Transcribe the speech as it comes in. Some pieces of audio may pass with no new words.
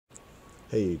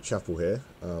Hey, Chapel here,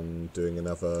 doing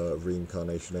another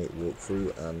Reincarnation 8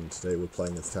 walkthrough, and today we're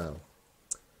playing as Tao.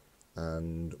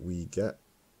 And we get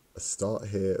a start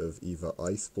here of either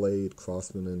Ice Blade,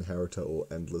 Craftsman Inheritor, or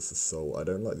Endless Assault. I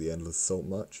don't like the Endless Assault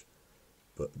much,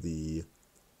 but the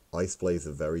Ice Blade's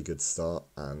a very good start,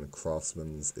 and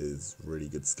Craftsman's is really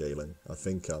good scaling. I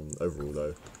think, overall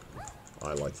though,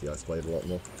 I like the Ice Blade a lot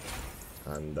more.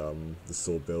 And the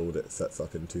sword build it sets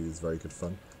up into is very good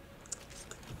fun.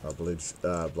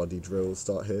 Bloody Drill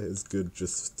start here is good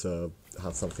just to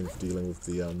have something for dealing with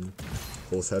the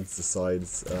horse heads, the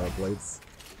sides blades.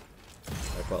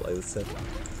 I quite like this head.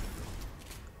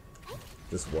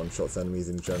 Just one-shots enemies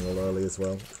in general early as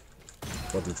well.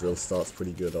 Bloody Drill starts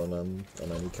pretty good on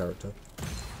any character.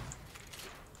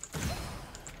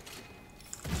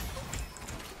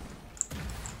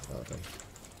 Oh, damn.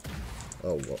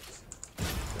 Oh, whoops.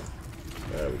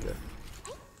 There we go.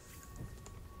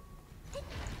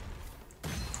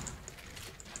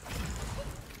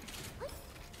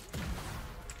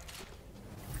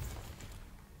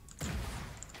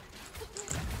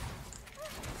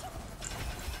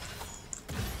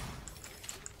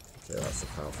 Okay, that's a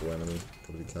powerful enemy.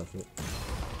 Gotta be careful.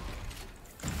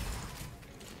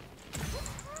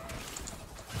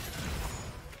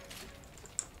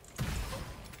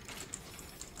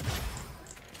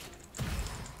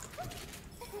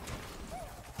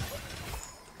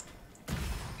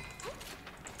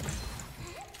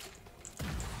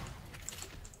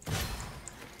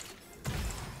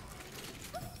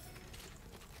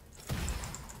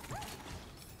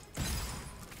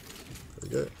 There we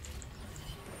go.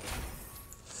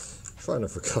 Shrine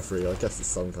of Recovery, I guess it's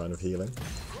some kind of healing.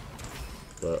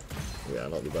 But, yeah,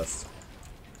 not the best.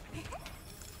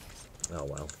 Oh,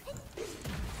 wow.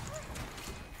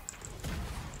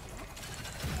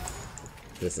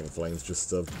 Piercing Flame's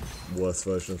just a worse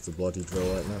version of the Bloody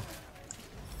Drill right now.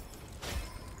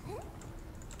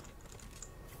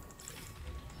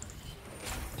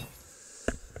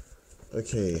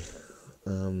 Okay,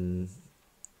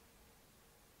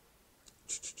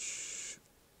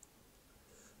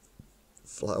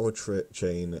 Flower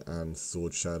Chain and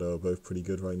Sword Shadow are both pretty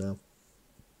good right now.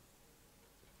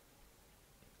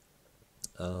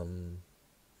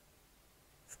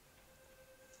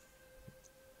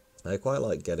 I quite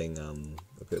like getting a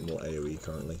bit more AoE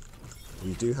currently.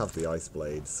 We do have the Ice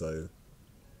Blade, so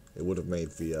it would have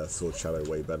made the Sword Shadow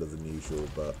way better than usual,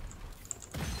 but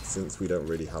since we don't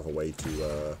really have a way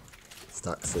to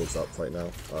stack swords up right now,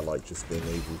 I like just being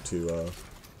able to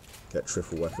get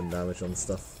triple weapon damage on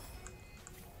stuff.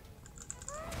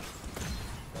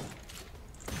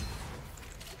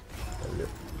 There we go.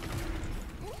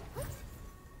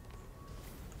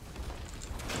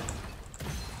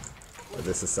 But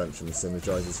this Ascension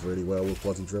synergizes really well with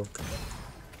Bloody Drill,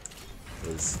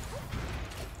 because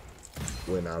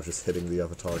we're now just hitting the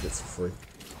other targets for free.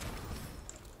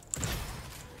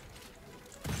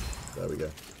 There we go.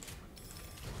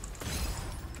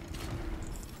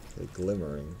 Okay,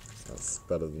 Glimmering. That's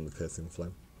better than the Piercing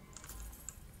Flame.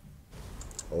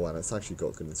 Oh, and it's actually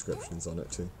got good inscriptions on it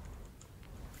too.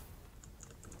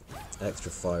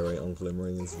 Extra fire rate on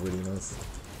Glimmering is really nice.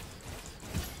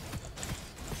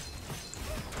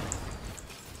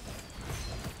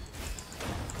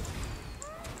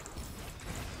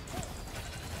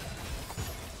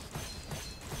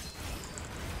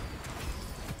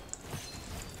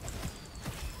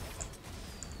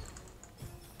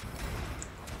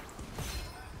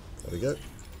 There we go.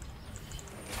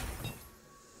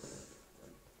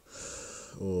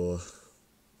 Or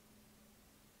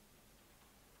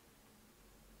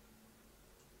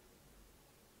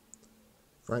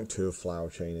rank 2 of Flower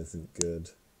Chain isn't good.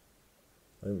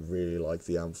 I don't really like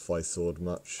the Amplify Sword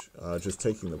much. Just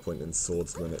taking the point in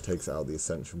Swordsman, it takes out the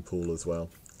Ascension pool as well.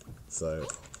 So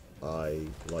I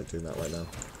like doing that right now.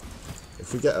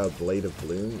 If we get a Blade of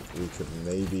Bloom, we could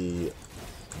maybe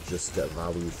just get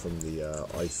value from the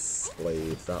Ice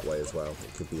Blade that way as well.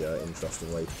 It could be an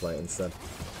interesting way to play it instead.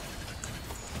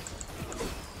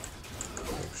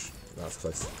 Oh, that's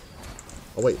close.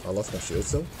 Oh wait, I lost my shield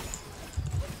still?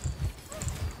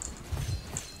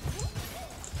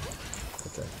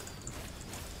 Okay.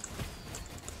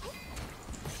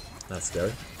 That's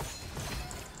scary.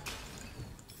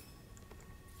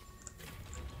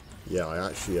 Yeah, I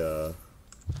actually,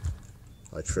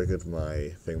 I triggered my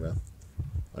thing there.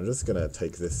 I'm just gonna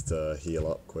take this to heal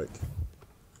up quick.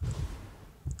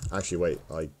 Actually, wait,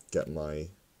 I get my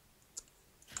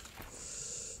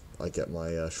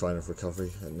Shrine of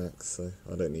Recovery at next, so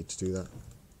I don't need to do that.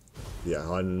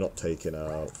 Yeah, I'm not taking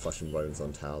Flesh and Bones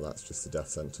on Tao, that's just a death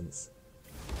sentence.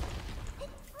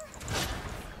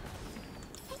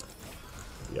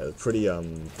 Yeah, pretty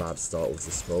bad start with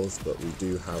the scrolls, but we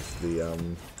do have the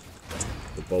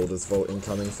Boulders Vault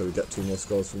incoming, so we get 2 more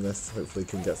scrolls from this. Hopefully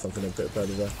can get something a bit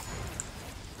better there.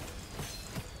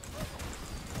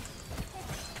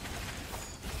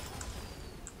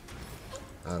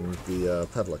 And the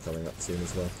Peddler coming up soon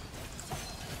as well.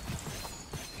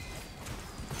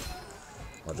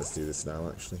 I'll just do this now,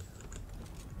 actually.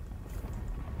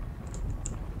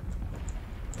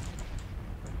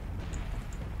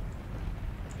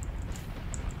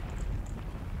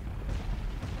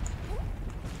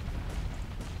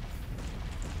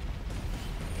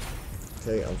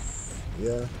 Okay,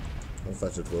 yeah,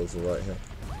 Unfettered Will's alright here.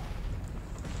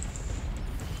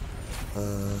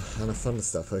 And a Thunder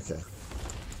Step, okay.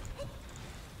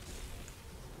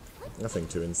 Nothing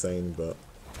too insane, but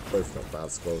both not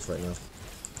bad scrolls right now.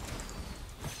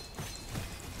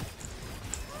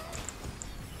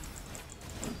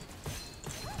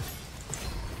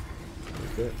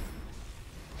 Okay.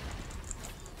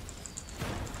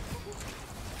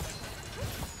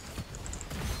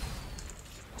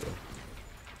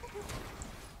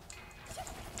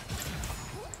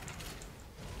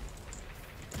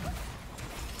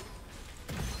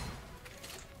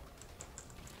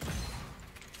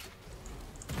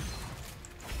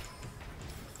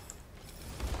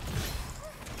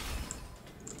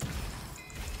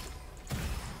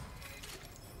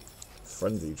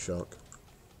 Frenzied Shark.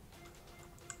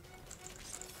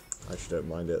 I actually don't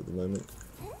mind it at the moment.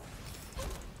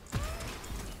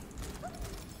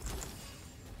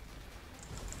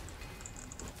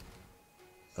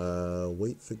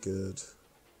 Wait for good.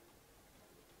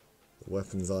 The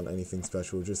weapons aren't anything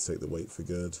special, just take the wait for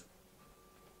good.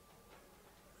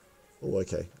 Oh,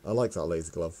 okay. I like that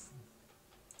laser glove.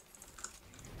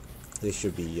 This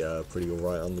should be pretty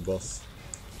alright on the boss.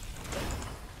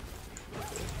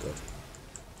 Good.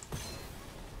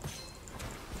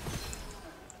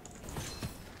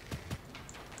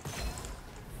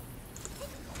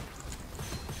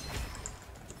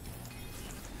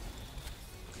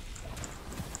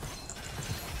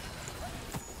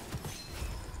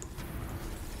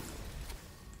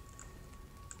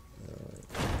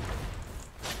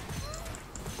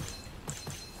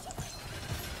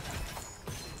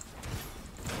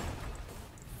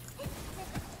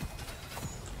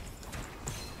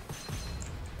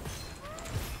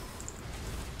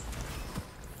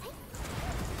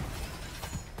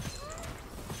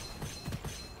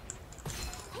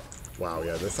 Wow,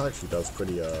 yeah, this actually does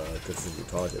pretty good single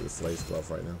target, this laser glove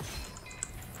right now.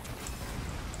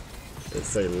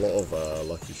 It's a lot of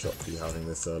lucky shot to be having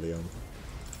this early on.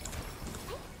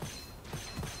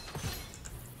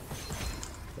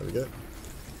 There we go.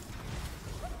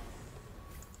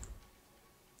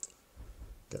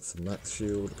 Get some max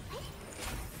shield.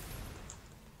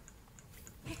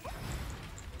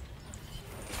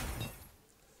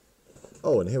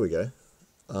 Oh, and here we go.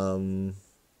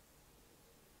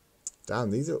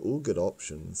 Damn, these are all good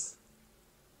options.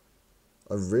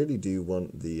 I really do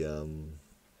want the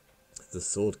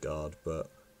sword guard, but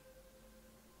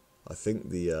I think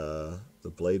the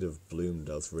Blade of Bloom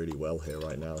does really well here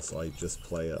right now, so I just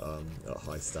play it at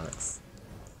high stacks.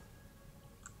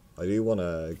 I do want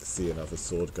to see another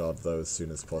sword guard though as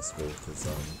soon as possible, because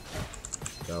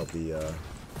that'll be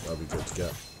good to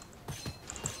get.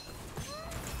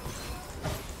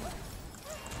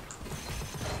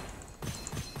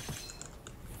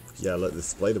 Yeah, look,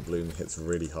 this Blade of Bloom hits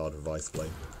really hard with Ice Blade.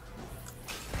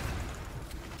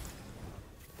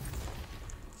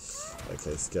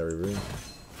 Okay, scary room.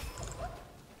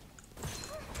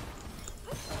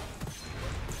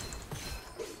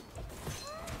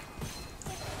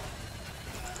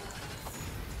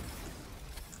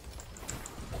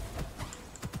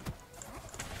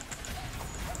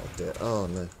 Oh dear, oh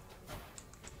no.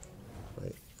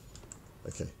 Wait.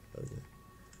 Okay, there we go.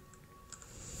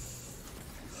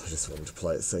 I just wanted to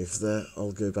play it safe there.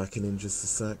 I'll go back in just a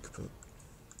sec, but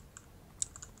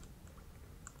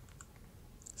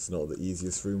it's not the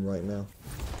easiest room right now.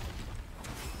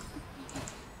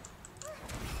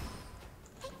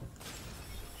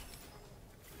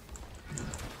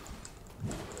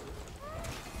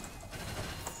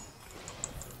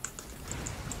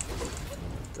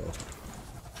 God.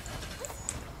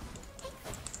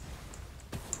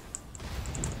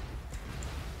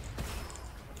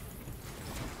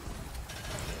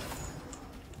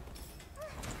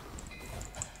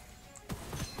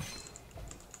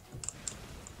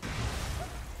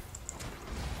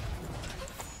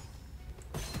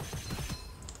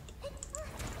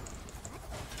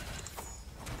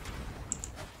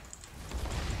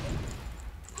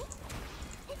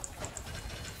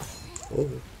 Oh.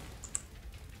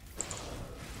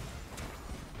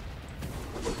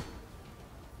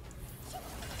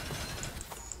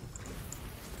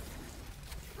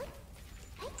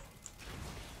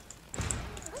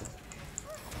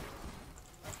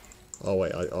 Oh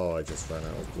wait, I just ran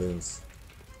out of balloons.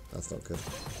 That's not good.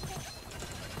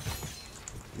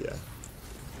 Yeah.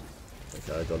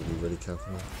 Okay, I gotta be really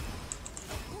careful now.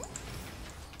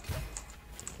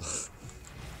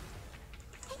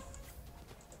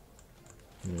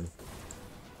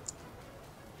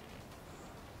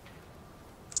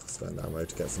 Spend ammo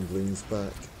to get some balloons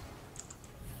back.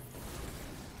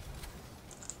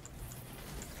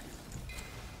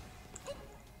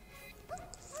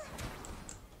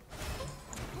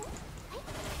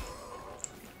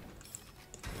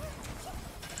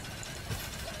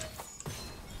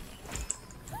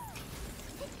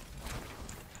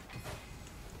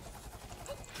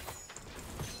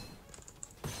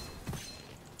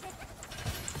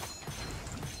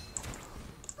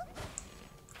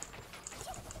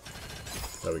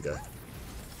 There we go.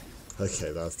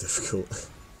 Okay, that was difficult.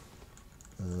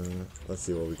 Let's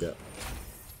see what we get.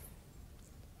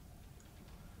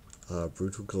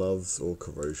 Brutal gloves or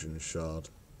corrosion shard.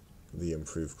 The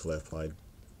improved clip I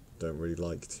don't really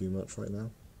like too much right now.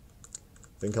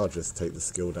 I think I'll just take the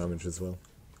skill damage as well.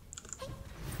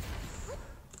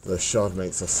 The shard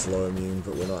makes us slow immune,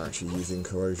 but we're not actually using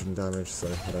corrosion damage, so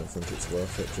I don't think it's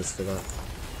worth it just for that.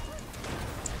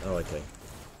 Oh, okay.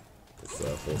 It's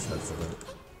a horse heads event.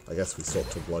 I guess we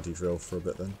swapped to bloody drill for a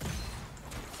bit then.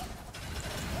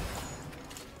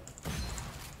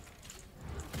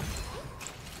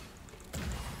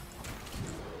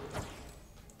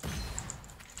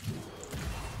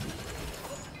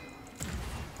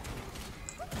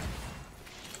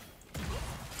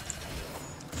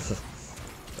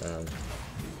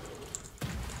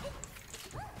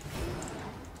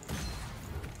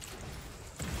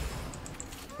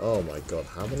 Oh my god,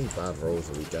 how many bad rolls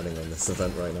are we getting on this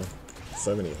event right now?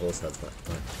 So many horse heads back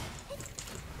to back.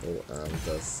 Oh, and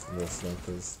there's more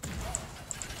snipers.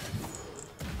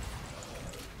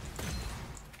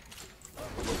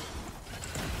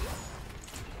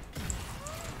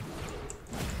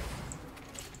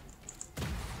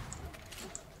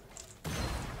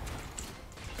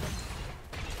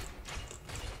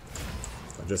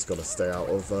 I've just got to stay out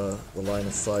of the line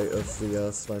of sight of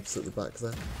the snipers at the back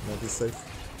there, and I'll be safe.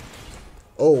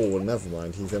 Oh, never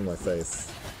mind, he's in my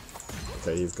face.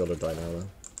 Okay, he's got to die now then.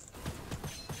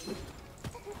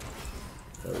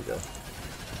 There we go.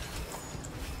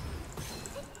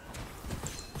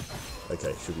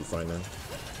 Okay, should be fine now.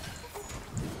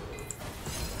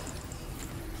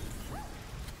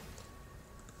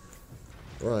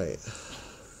 Right.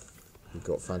 We've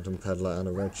got Phantom Peddler and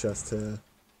a red chest here.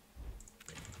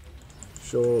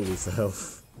 Sure, lose the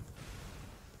health.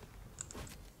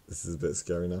 This is a bit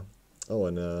scary now. Oh,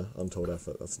 and Untold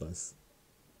Effort, that's nice.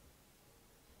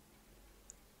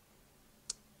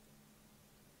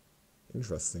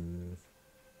 Interesting.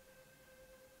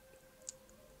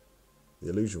 The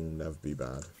illusion will never be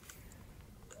bad.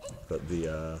 But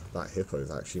the that hippo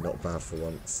is actually not bad for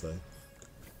once, so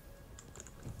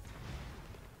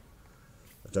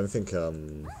I don't think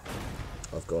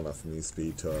I've got enough move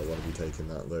speed to want to be taking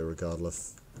that though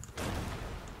regardless.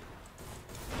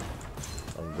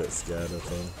 I'm a bit scared of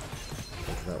taking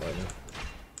that right now.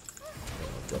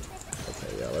 Oh god.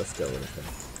 Okay, yeah, let's go with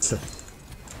him.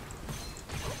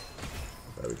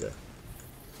 There we go.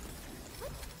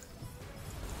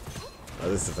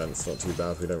 This event's not too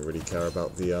bad, we don't really care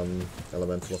about the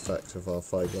elemental effect of our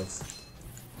fire gloves.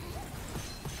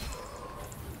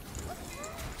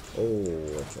 Oh,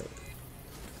 okay.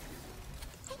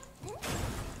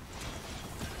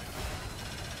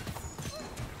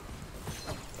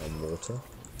 And mortar.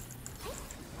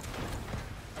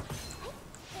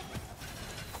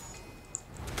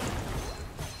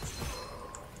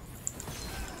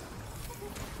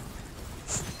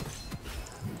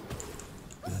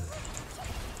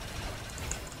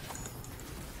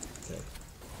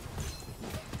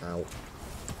 Ow.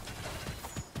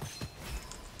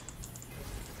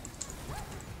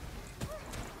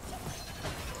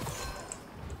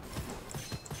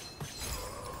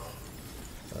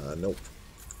 Nope.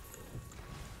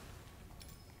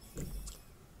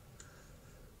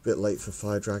 Bit late for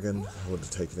Fire Dragon. I would have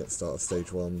taken it start of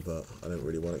stage 1, but I don't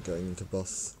really want it going into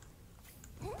boss.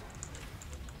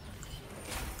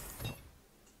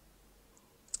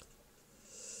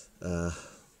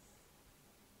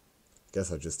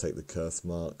 Guess I'd just take the curse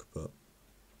mark, but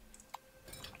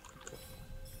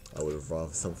I would have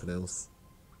rather something else.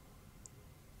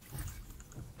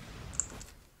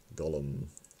 Golem.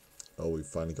 Oh, we've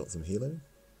finally got some healing.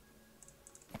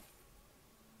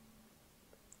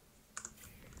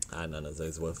 And none of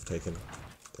those worth taking.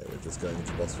 Okay, we're just going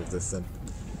into boss with this then.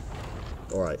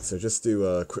 Alright, so just do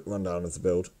a quick rundown of the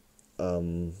build.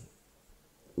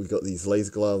 we've got these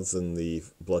laser gloves and the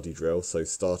bloody drill. So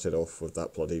started off with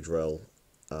that bloody drill,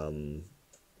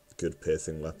 good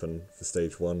piercing weapon for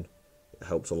stage 1. It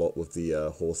helped a lot with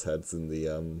the horse heads and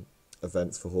the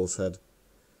events for horse head.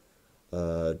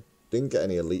 Didn't get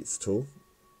any elites at all,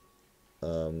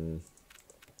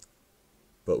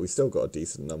 but we still got a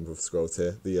decent number of scrolls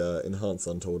here. The enhanced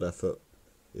untold effort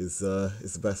is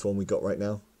the best one we got right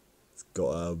now. It's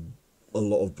got a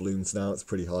lot of blooms now. It's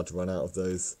pretty hard to run out of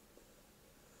those.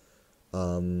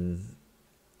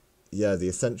 Yeah, the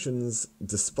ascensions,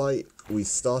 despite we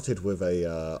started with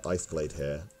a ice blade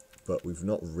here, but we've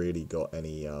not really got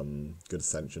any good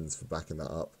ascensions for backing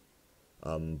that up.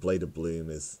 Blade of Bloom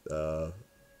is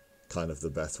kind of the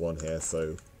best one here,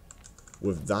 so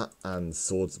with that and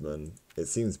Swordsman, it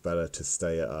seems better to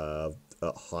stay at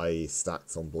high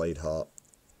stacks on Blade Heart,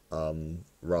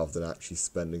 rather than actually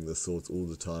spending the swords all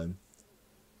the time.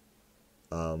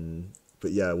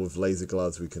 But yeah, with laser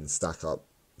gloves we can stack up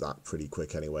that pretty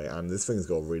quick anyway, and this thing's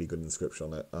got a really good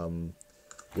inscription on it.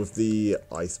 With the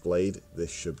ice blade, this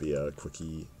should be a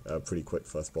pretty quick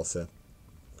first boss here.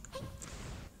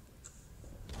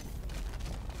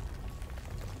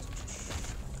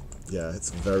 Yeah, it's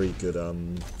very good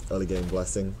early game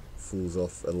blessing. Falls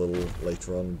off a little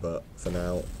later on, but for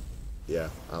now, yeah,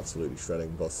 absolutely shredding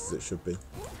boss as it should be.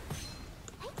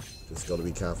 Just got to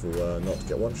be careful not to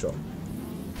get one shot.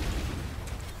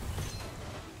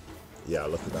 Yeah,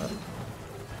 look at that.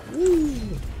 Woo!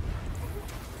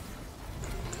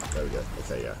 There we go.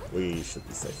 Okay, yeah, we should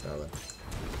be safe now then.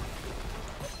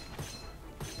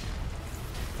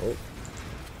 Oh.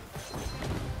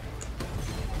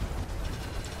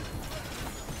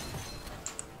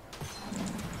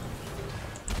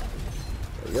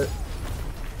 There we go.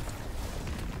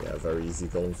 Yeah, very easy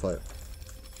golem fight.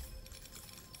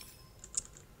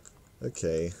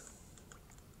 Okay.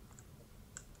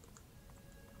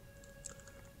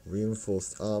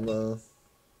 Reinforced armor.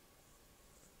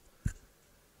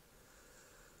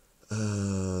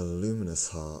 Luminous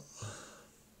heart.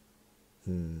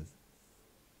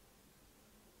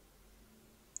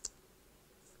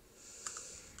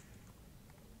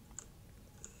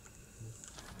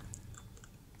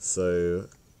 So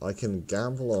I can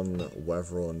gamble on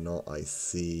whether or not I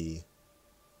see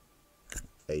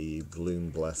a Bloom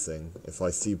Blessing. If I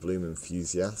see Bloom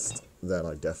Enthusiast, then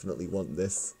I definitely want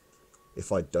this.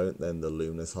 If I don't, then the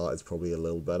Luminous Heart is probably a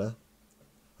little better.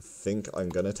 I think I'm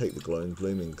going to take the Glowing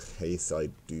Bloom in case I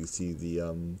do see the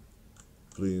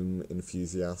Bloom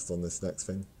Enthusiast on this next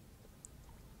thing.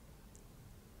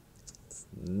 It's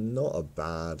not a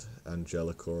bad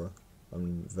Angelic Aura.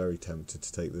 I'm very tempted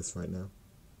to take this right now.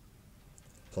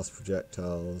 Plus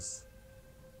projectiles.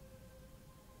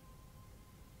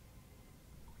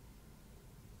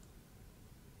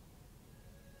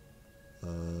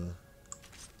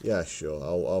 Yeah, sure.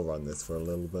 I'll run this for a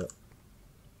little bit.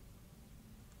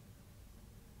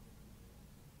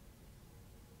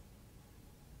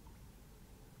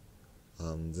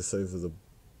 This over the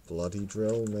bloody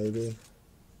drill, maybe.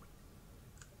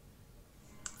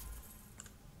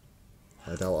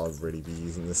 I doubt I'll really be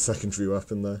using this secondary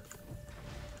weapon though.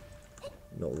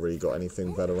 Not really got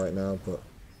anything better right now, but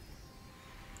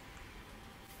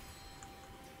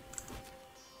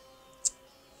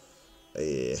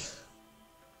yeah.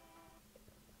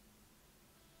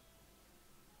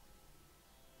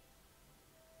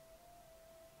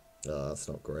 Oh, that's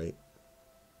not great.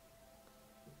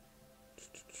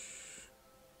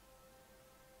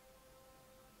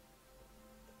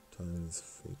 Times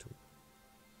fatal.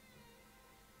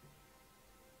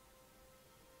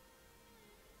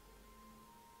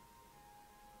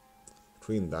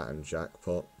 Between that and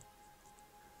Jackpot,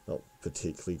 not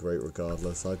particularly great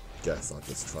regardless. I guess I'll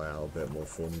just try out a bit more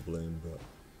Form Bloom, but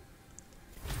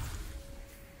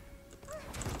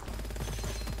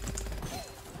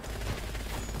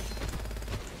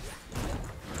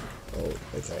oh,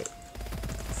 okay.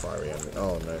 Fiery enemy.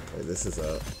 Oh no, wait, this is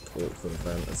a awkward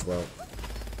event as well.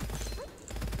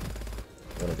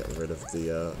 I want to get rid of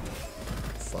the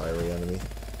fiery enemy.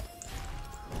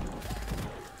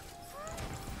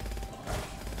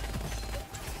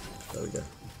 There we go.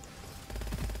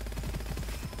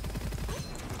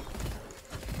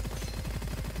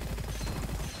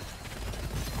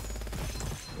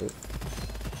 Oh.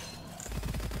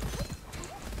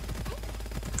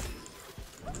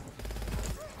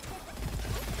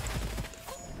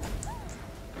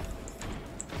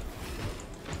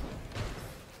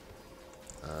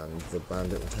 And the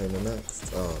bandit retainer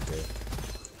next. Oh dear.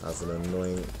 That's an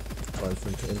annoying time for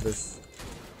him to invis.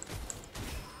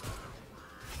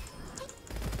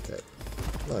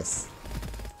 Nice.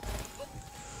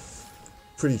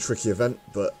 Pretty tricky event,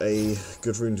 but a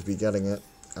good rune to be getting it.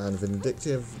 And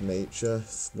Vindictive Nature,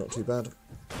 not too bad.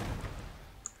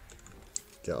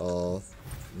 Get our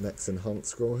next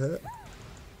enhanced scroll here.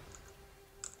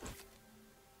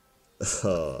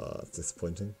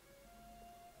 Disappointing.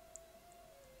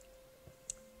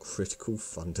 Critical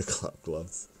Thunderclap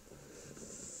gloves.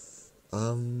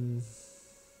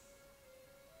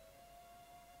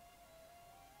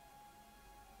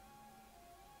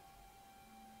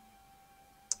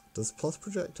 Does plus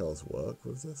projectiles work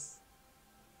with this?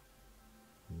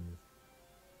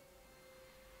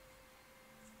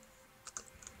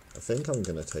 I think I'm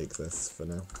gonna take this for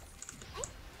now.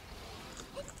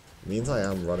 It means I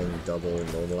am running double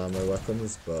normal ammo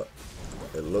weapons, but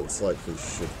it looks like we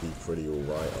should be pretty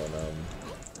alright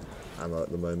on ammo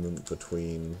at the moment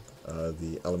between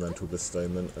the elemental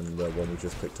bestowment and the one we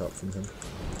just picked up from him.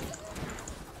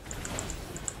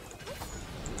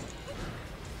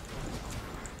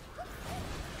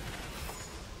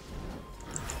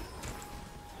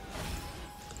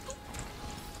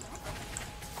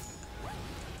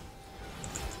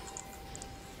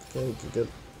 Okay, good.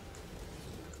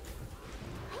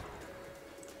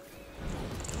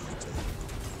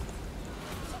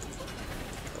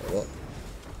 What?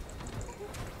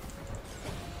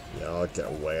 Yeah, I'll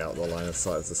get way out the line of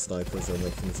sight of the snipers, they'll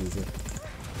make things easier.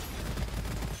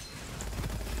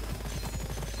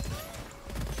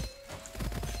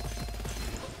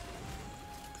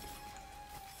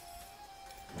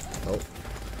 Oh.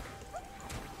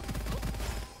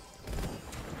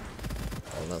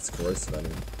 Oh, that's corrosive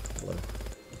enemy. Hello.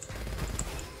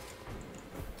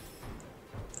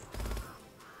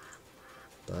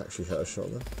 Did I actually hit a shot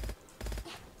there?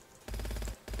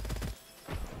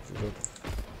 Good.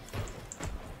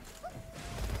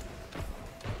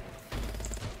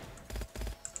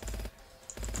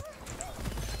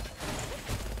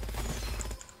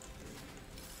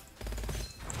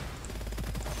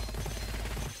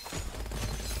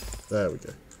 There we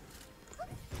go.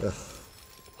 Ugh.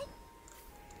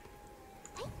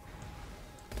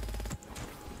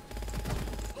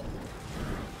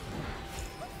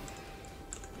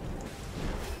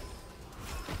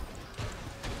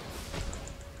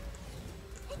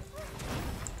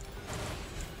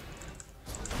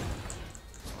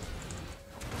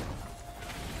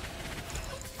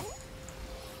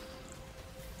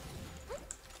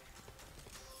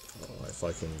 If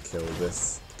I can kill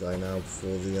this guy now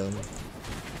before the no.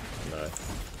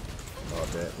 Oh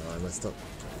dear, no, I messed up.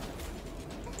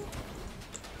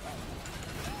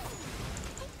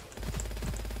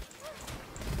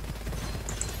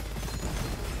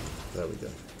 There we go.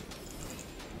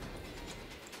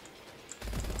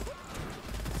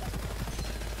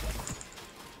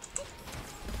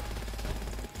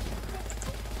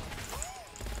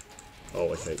 Oh,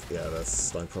 okay, yeah, there's a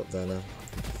sniper up there now.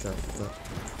 Be careful with that.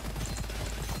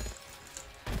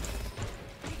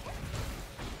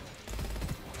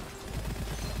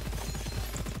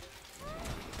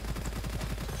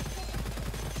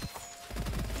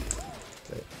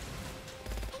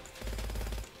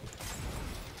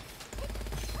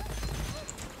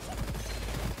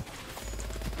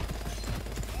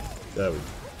 There we go.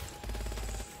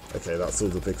 Okay, that's all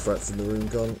the big threats in the room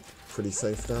gone. Pretty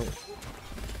safe now.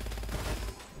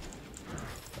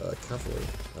 Cavalry.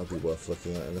 That'll be worth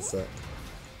looking at in a sec.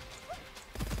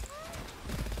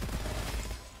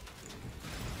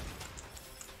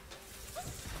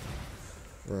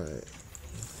 Right.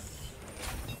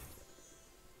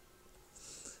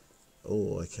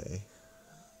 Oh, okay.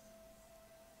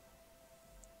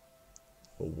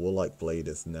 Well, Warlike Blade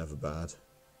is never bad.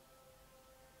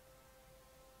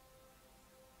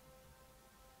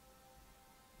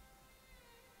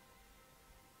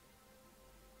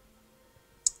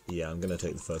 Yeah, I'm gonna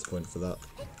take the first point for that.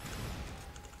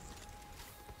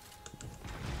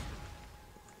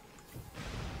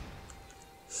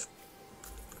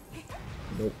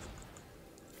 Nope.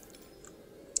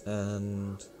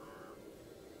 And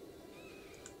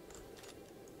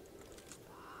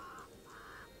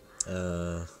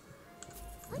nah,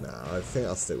 I think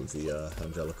I'll stick with the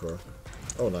Angelica.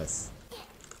 Oh, nice.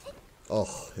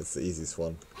 Oh, it's the easiest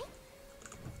one.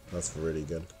 That's really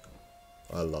good.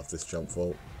 I love this jump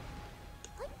vault.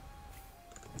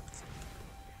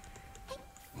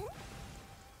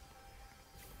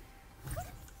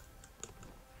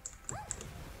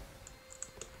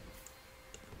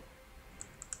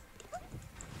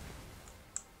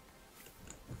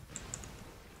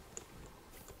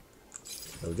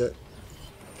 There we go.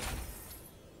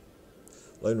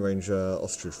 Lone Ranger,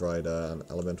 Ostrich Rider, and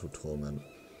Elemental Torment.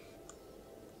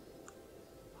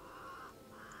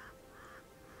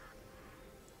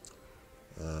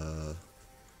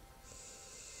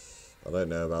 I don't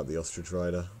know about the Ostrich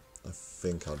Rider. I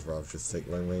think I'd rather just take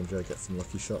Lone Ranger, get some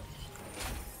lucky shot.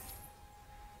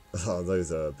 Oh,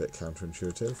 those are a bit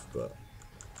counterintuitive, but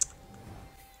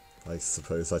I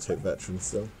suppose I take Veteran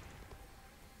still.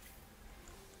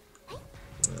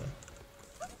 Yeah.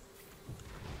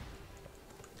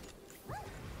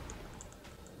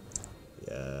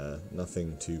 Yeah,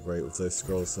 nothing too great with those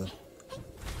scrolls though.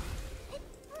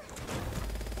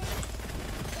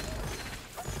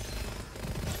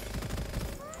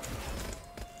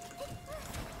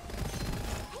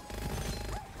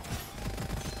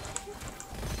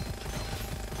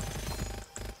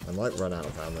 I might run out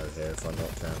of ammo here if I'm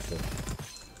not careful.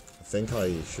 I think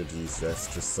I should use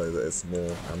this just so that it's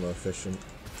more ammo efficient.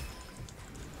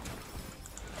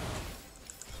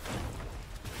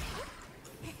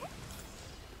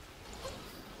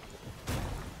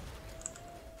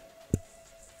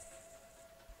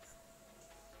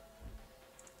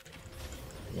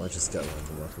 I might just get a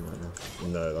random weapon right now.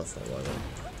 No, that's not right then.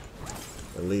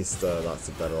 At least that's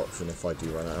a better option. If I do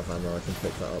run out of ammo, I can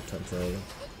pick that up temporarily.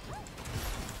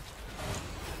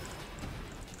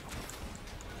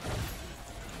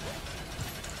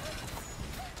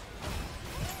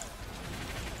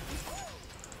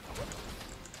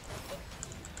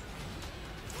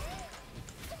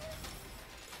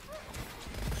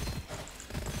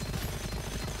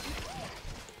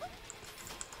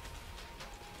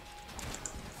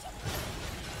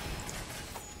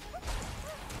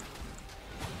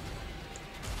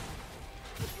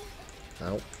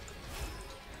 Ow.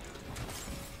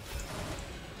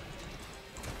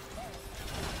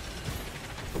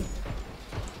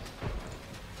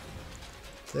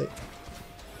 Okay.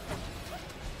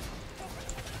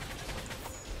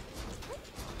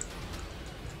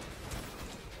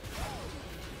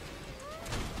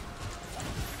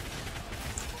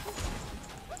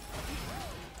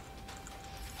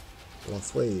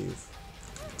 Last wave.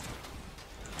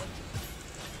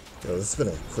 Yo, this has been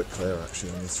a quick clear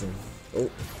actually on this room. Oh.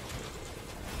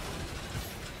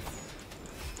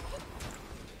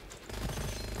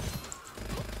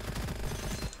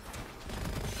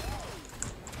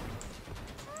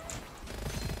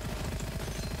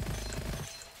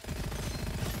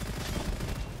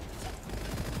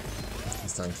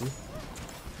 He's tanky.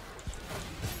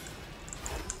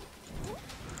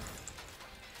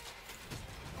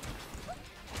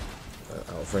 Out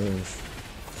of range.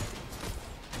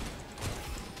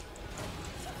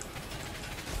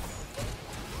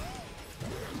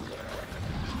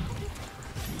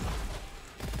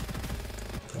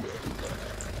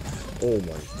 Oh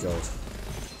my god.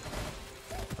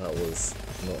 That was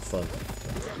not fun.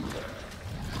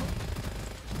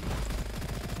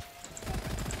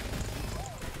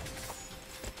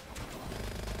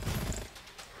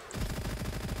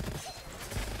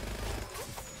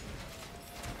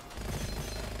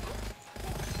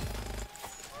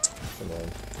 Come on.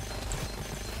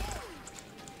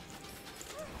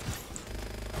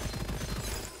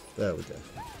 There we go.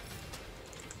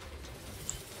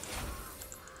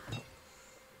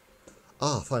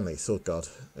 Ah, finally, Sword Guard.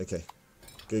 Okay.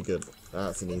 Good, good.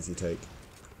 That's an easy take.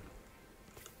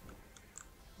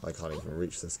 I can't even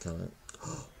reach this, can I?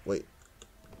 Wait.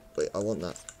 Wait, I want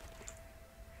that.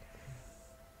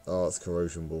 Oh, it's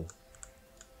Corrosion Ball.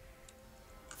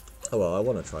 Oh well, I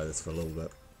want to try this for a little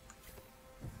bit.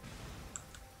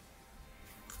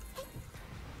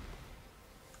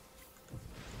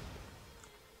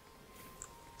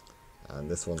 And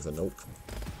this one's a nope.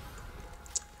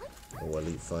 Oh,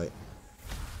 Elite Fight.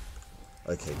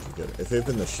 Okay, good. If it had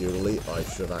been the Shield Elite, I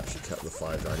should have actually kept the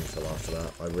Fire Dragon till after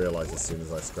that. I realised as soon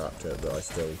as I scrapped it that I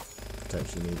still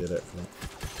potentially needed it for that.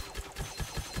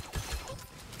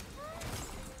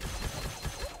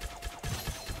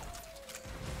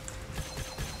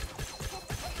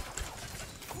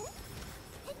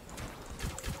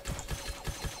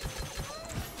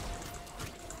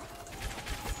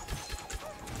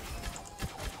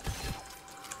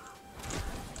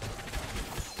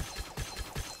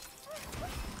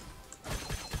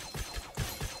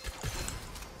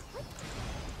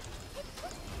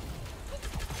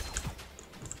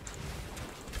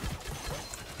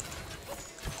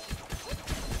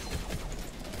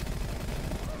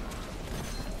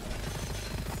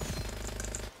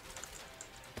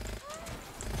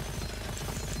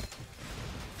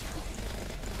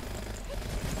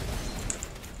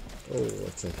 Oh,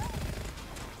 okay.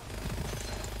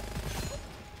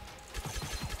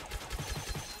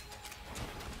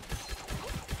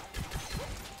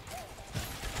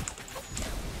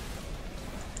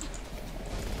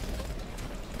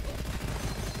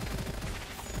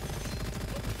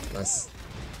 Nice.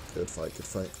 Good fight, good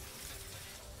fight.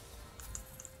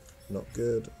 Not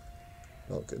good.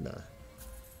 Not good, nah.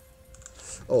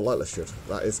 Oh, Lightless Should.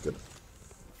 That is good.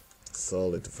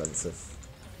 Solid defensive.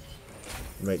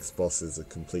 Makes bosses a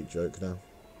complete joke now.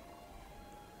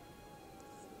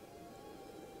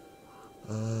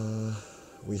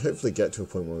 We hopefully get to a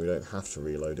point where we don't have to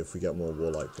reload if we get more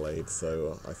Warlike Blades,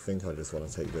 so I think I just want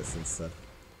to take this instead.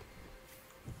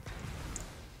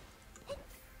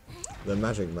 The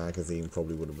Magic Magazine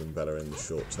probably would have been better in the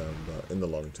short term, but in the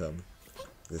long term,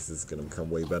 this is going to become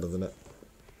way better than it.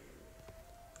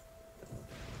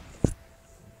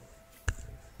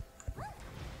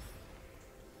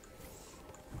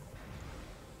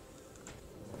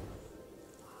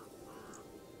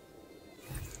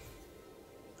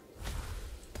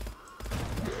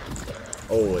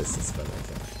 Oh, it's a spell,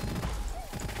 okay.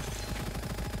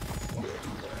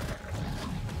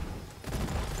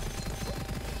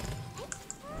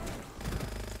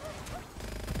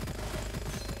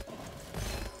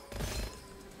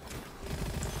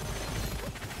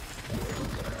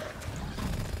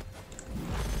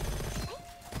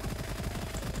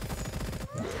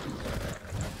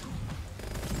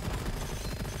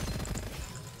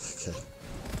 Okay.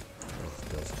 Oh,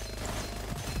 God.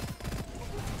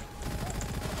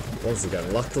 Once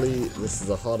again, luckily this is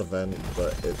a hard event,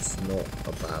 but it's not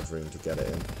a bad room to get it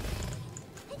in.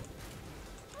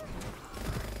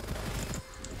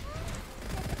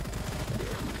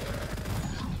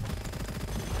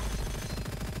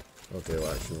 Okay,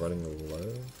 we're actually running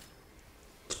low.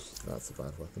 That's a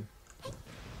bad weapon.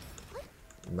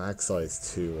 Mag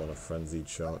size 2 on a frenzied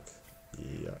shark.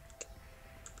 Yuck.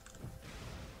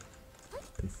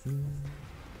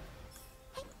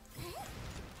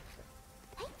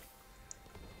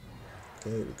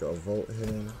 Okay, we've got a vault here.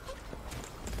 And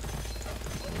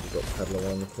we've got Peddler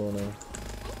around the corner.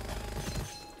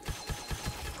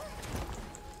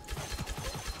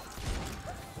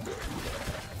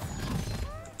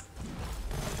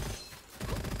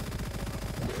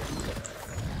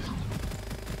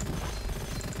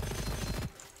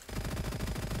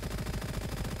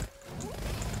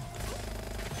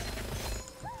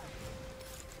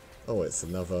 Oh, it's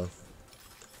another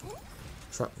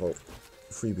trap vault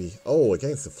freebie. Oh,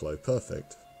 against the flow.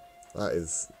 Perfect. That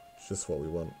is just what we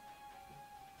want.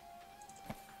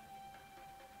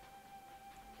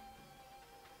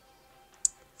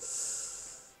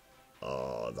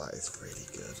 Oh, that is really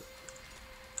good.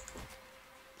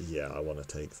 Yeah, I want to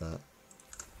take that.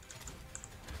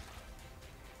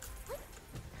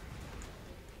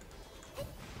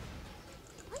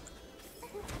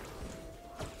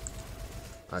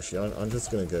 Actually, I'm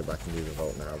just going to go back and do the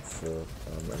vault now before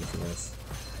anything else.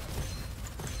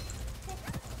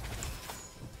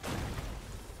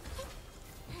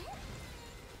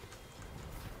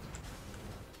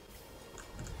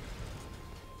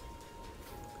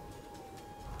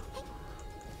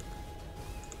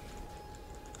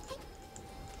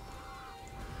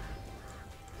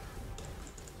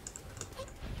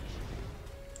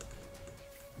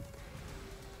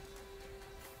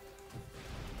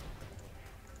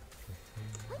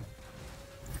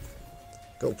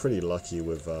 Got pretty lucky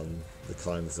with the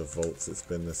kinds of vaults it's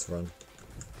been this run.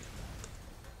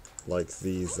 Like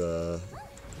these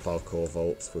parkour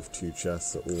vaults with 2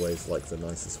 chests are always like the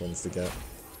nicest ones to get.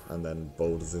 And then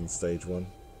boulders in stage 1.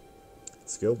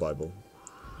 Skill Bible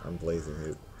and Blazing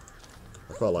Hoop.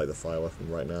 I quite like the fire weapon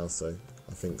right now, so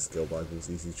I think Skill Bible's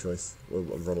easy choice. We're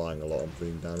relying a lot on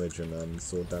boom damage and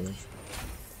sword damage.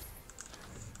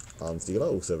 Arms Dealer,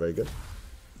 also very good.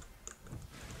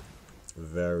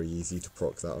 Very easy to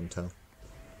proc that on Tao.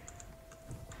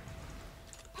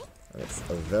 And it's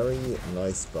a very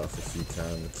nice buff if you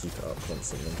can keep it up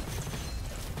constantly.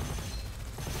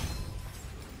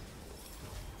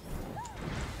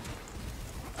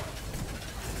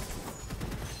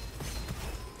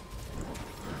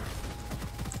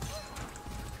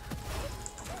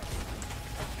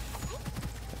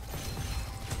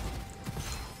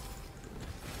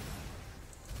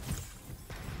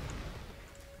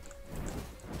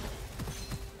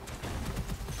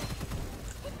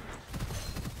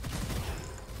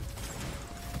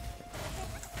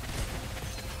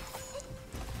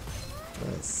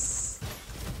 Nice.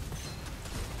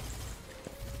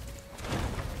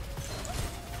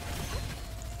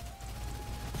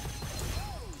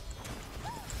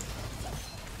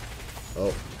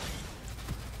 Oh.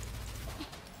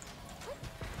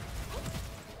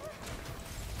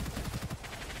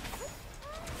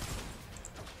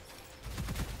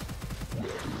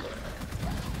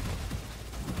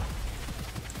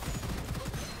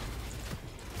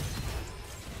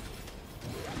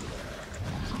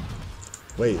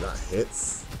 Wait, that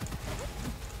hits?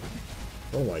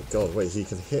 Oh my god, wait, he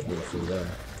can hit me through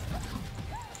there.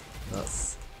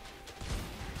 That's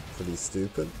pretty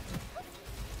stupid.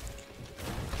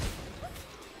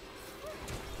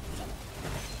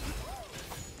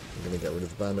 I'm gonna get rid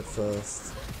of the bandit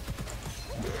first.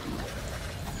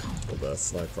 Or the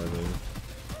sniper, I mean.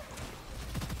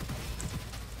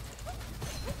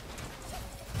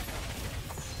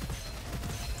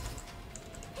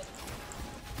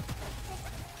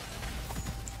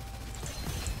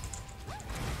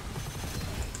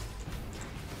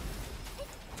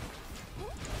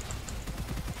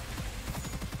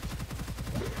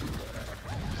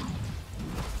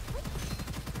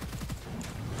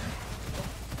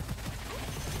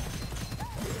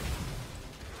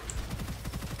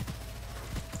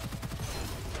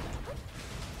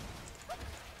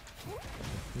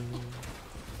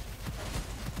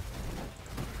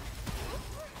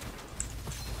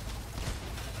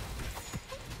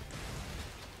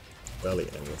 Barely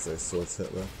any of those swords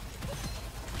hit there.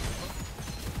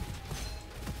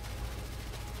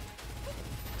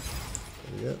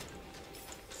 There we go.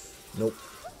 Nope.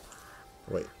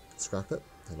 Wait, scrap it?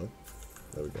 Hello?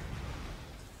 There we go.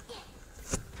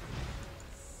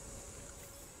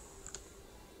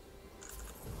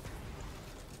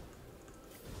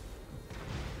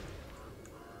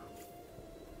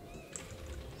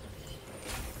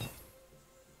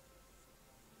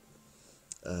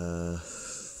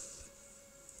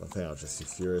 I think I'll just do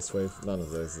Furious Wave. None of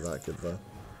those are that good though.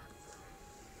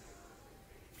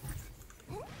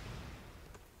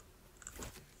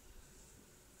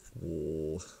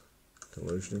 Ooh.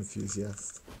 Corrosion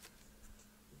Enthusiast.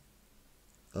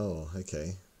 Oh,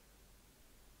 okay.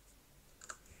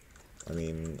 I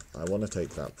mean, I want to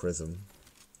take that Prism.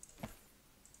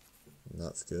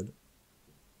 That's good.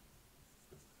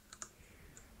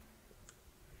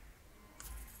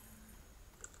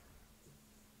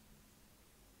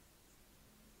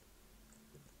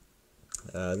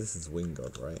 This is Wing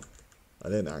God, right? I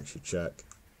didn't actually check.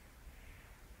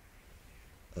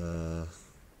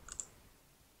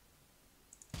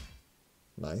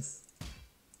 Nice.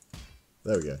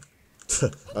 There we go.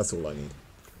 That's all I need.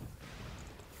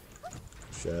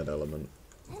 Shared element.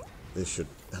 This should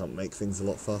help make things a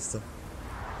lot faster.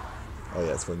 Oh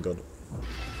yeah, it's Wing God.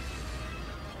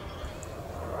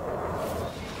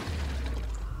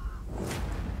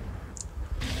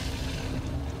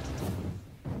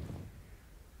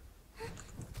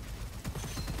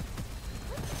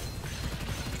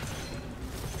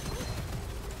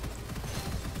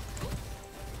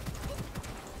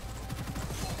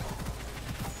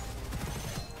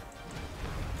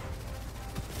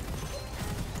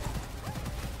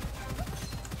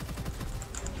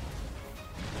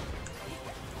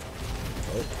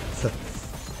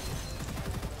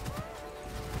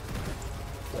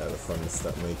 Yeah, the fun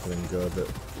step making him go a bit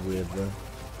weird there.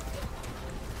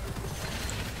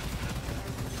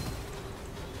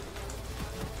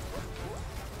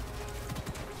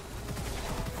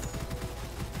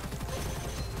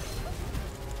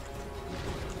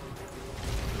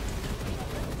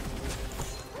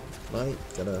 Might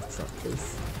get a trap,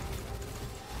 please.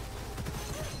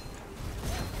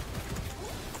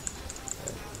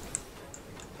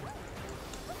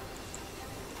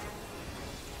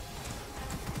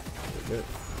 Good.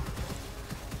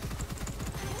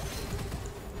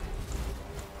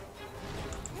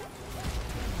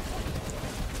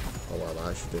 Oh wow,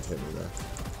 that actually did hit me there.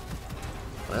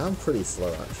 I am pretty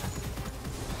slow actually.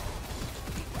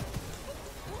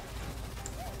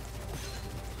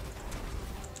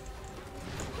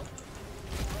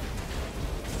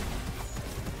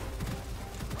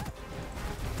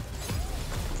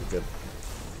 Good.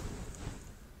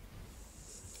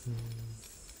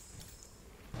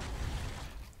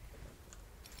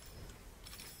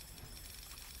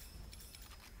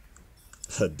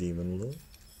 A demon lord.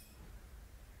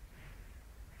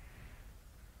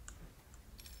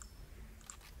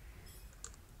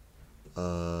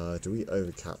 Do we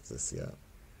overcap this yet?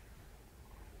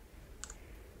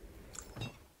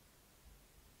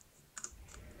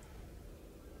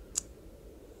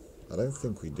 I don't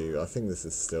think we do. I think this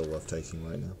is still worth taking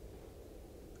right now.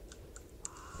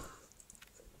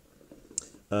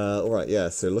 Alright, yeah,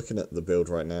 so looking at the build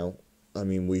right now, I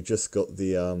mean, we just got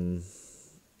the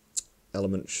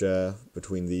element share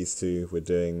between these two. We're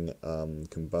doing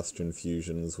combustion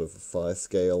fusions with a fire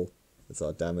scale. It's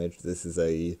our damage. This is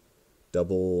a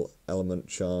double element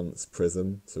chance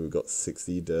prism, so we've got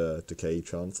 60 decay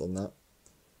chance on that.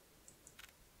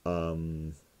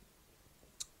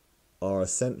 Our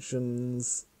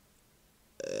ascensions,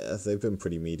 they've been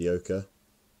pretty mediocre.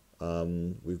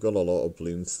 We've got a lot of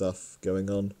bloom stuff going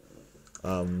on.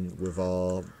 with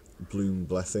our Bloom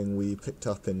Blessing we picked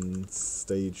up in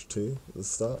stage 2 at the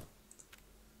start.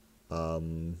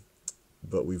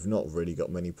 But we've not really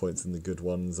got many points in the good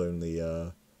ones, only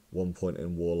 1 point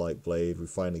in Warlike Blade. We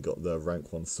finally got the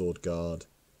rank 1 Sword Guard.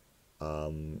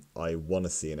 I want to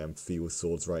see an MP with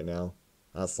swords right now.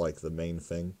 That's like the main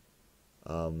thing.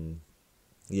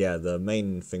 Yeah, the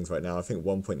main things right now, I think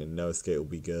 1 point in Noah Skate will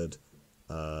be good.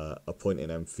 A point in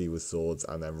MP with swords,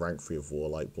 and then rank 3 of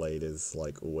Warlike Blade is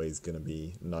like always going to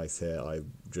be nice here. I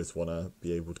just want to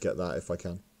be able to get that if I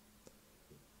can.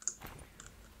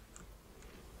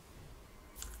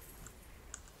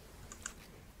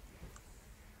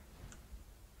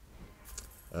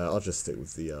 I'll just stick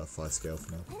with the 5 scale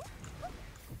for now.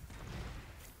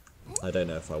 I don't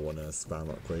know if I want to spam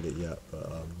upgrade it yet,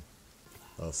 but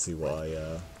I'll see what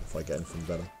if I get anything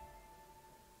better.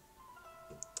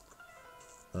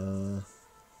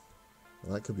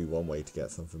 That could be one way to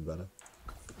get something better.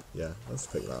 Yeah, let's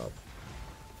pick that up.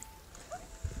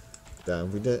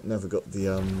 Damn, we never got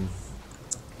the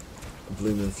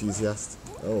Bloom Enthusiast.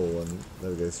 Oh, and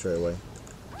there we go, straight away.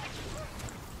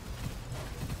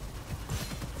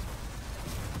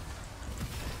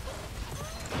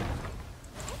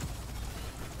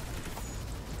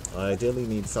 I ideally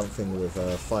need something with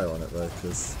fire on it though,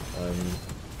 because I'm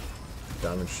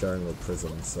damage sharing with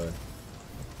Prism, so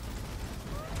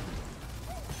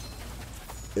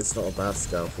it's not a bad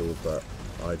scalpel, but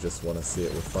I just want to see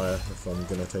it with fire if I'm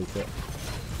gonna take it.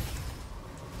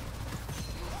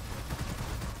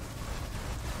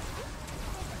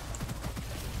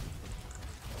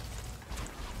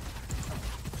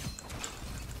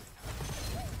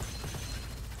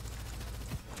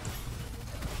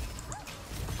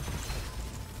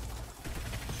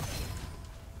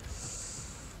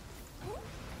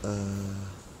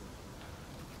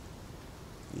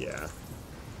 Yeah,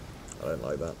 I don't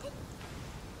like that.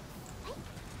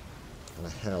 And a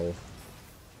hell.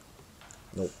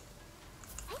 Nope.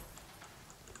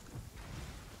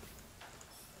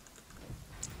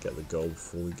 Get the gold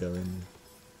before we go in.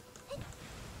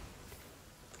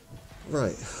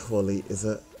 Right, what elite is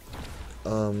it?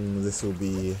 This will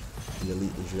be the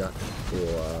elite Yak,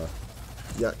 or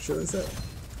Yaksha, is it?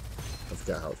 I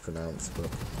forget how it's pronounced, but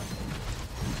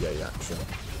yeah, Yaksha.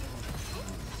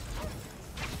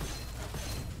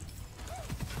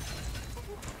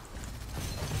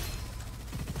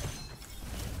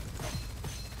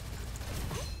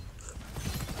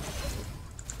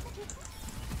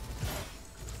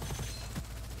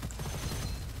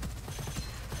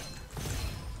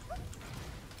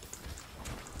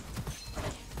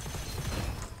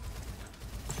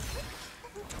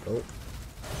 Oh.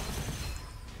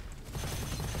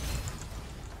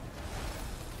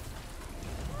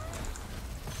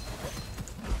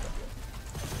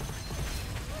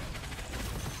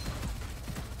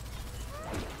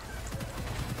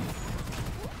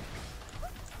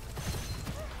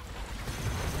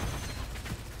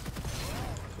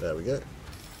 There we go.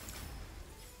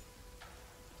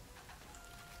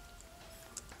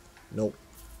 Nope.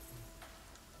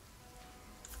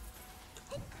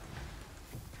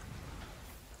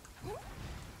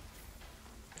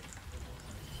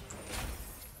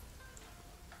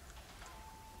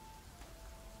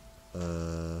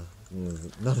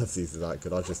 None of these are that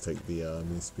good. I'll just take the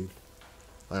move speed.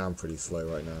 I am pretty slow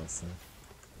right now, so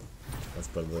that's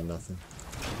better than nothing.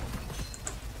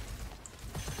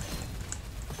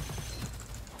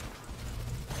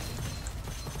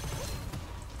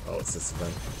 Oh, it's this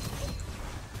event.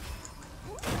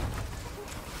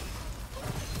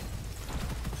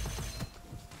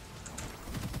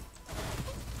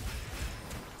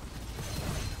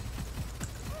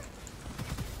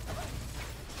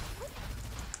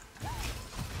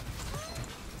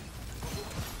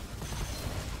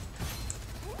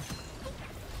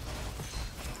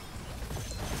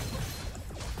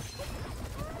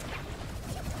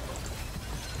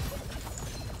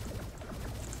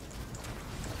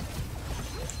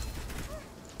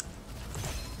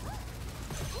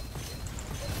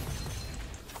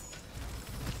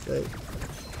 Okay.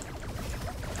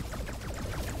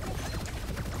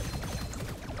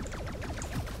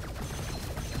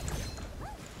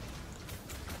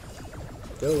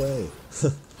 Go away.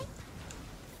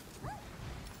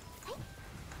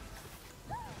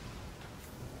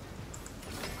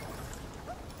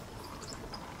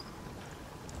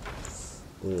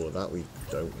 Oh, that we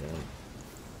don't want.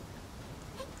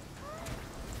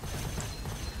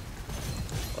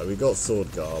 Like, we got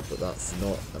Sword Guard, but that's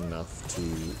not enough to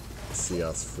see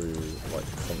us through like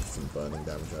constant burning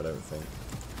damage, I don't think.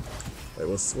 Wait,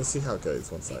 we'll see how it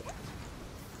goes, one sec.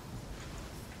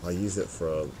 I use it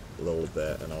for a little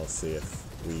bit and I'll see if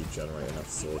we generate enough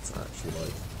swords to actually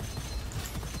like...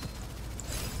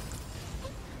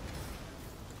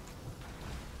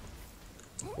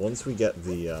 Once we get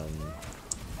the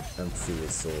empathy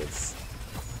with swords,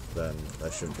 then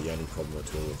there shouldn't be any problem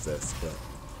at all with this, but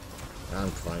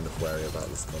I'm kind of wary about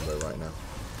this combo right now.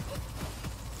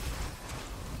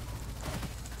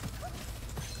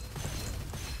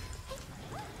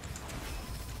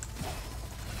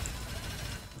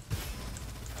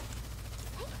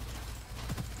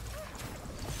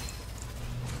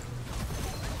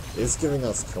 It's giving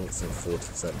us constant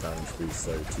 40% damage boost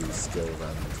though to skill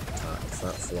and attacks.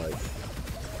 That's like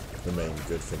the main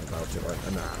good thing about it, right?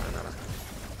 Nah.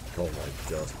 Oh my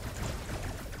god.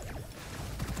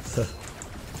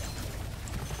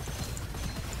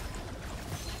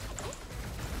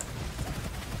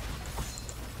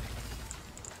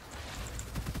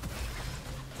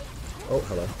 Oh,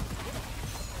 hello.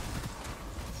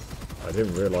 I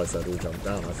didn't realise they'd all jumped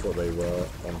down. I thought they were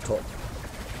on top.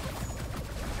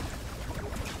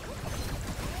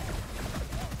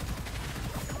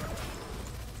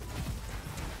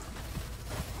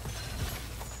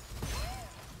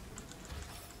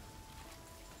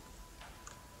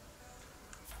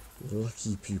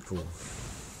 Lucky people.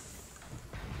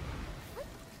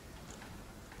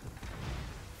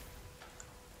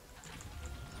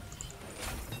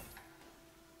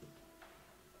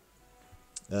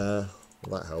 Well,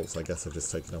 that helps. I guess I've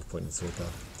just taken off point and sword there.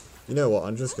 You know what?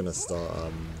 I'm just gonna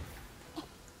start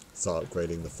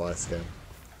upgrading the fire scale.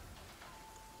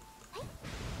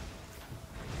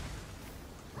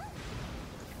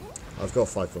 I've got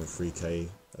 5.3k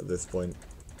at this point.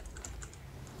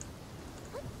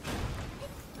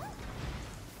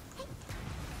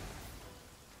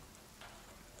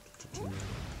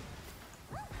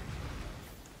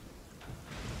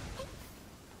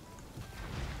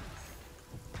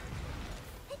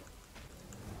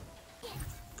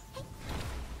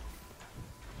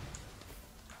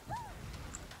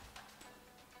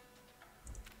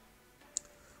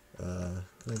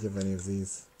 Can I give any of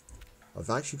these? I've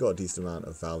actually got a decent amount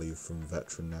of value from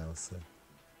veteran now, so...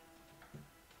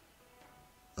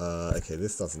 okay,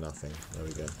 this does nothing. There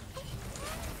we go.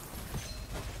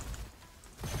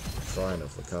 Shrine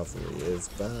of Recovery is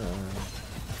bad.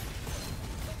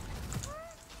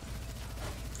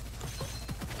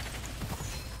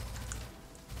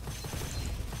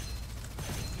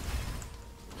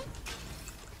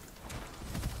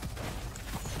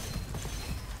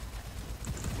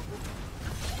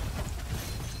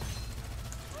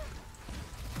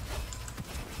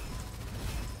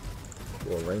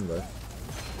 Or a rainbow.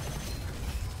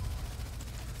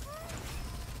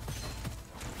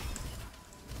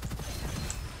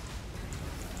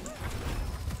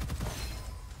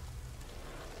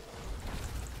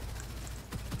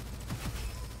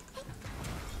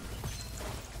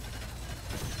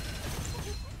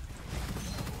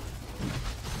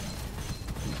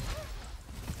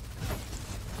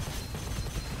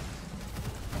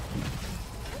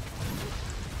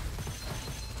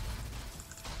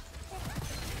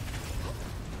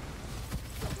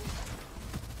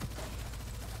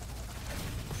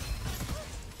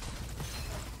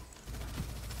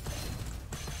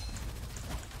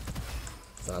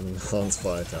 An enhanced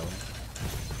fire talent.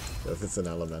 But if it's an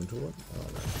elemental one, oh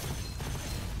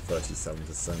no.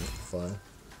 37% fire.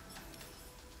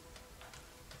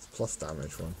 It's plus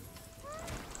damage one.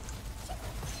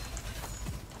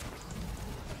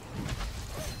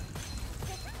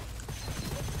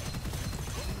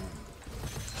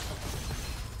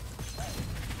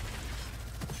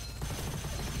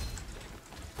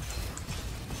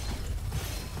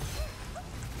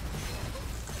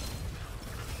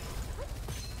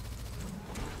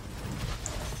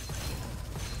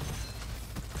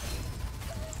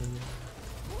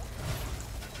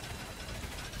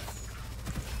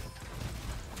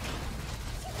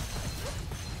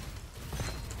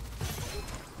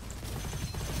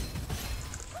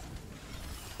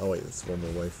 Oh wait, there's one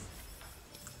more wave.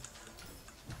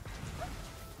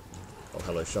 Oh,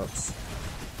 hello sharks.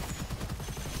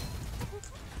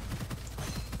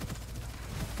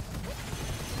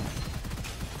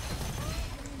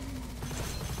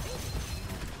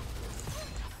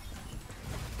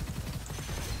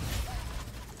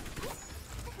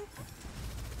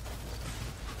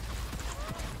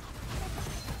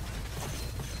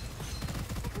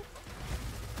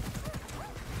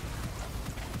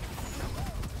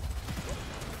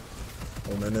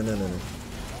 Oh no.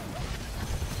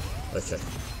 Okay.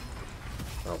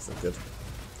 That wasn't good.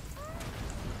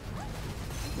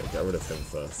 Yeah, get rid of him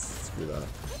first. Screw that.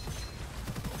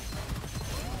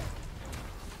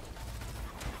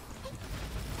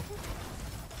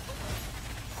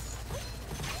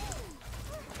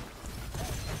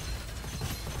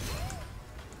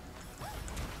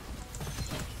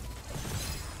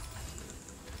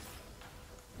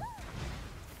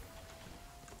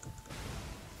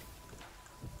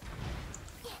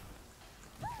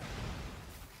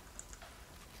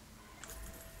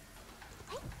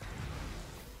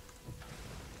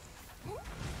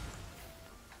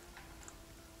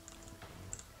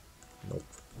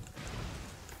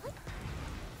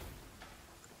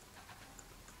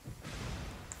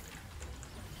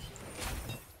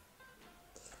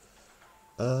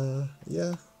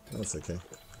 Yeah, that's okay.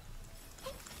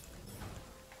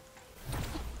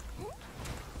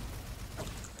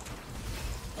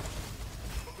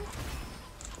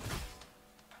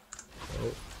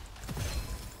 Oh.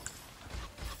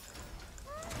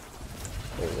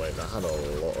 Oh wait, that had a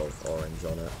lot of orange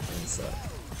on it. One sec.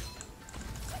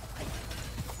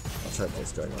 I'll check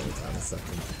what's going on with that in a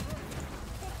second.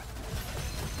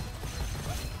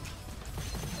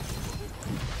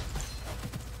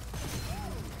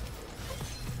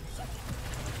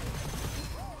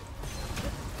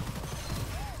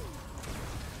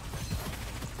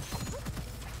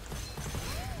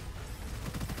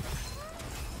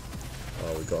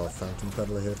 Oh, we got our Phantom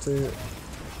Peddler here too.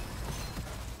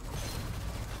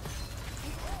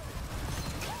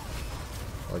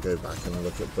 I'll go back and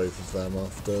look at both of them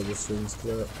after the stream's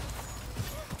clear.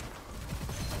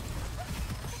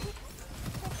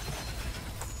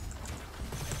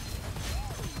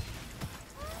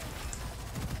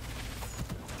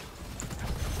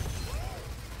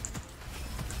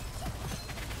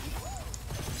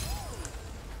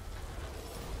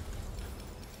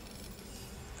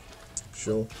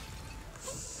 Sure.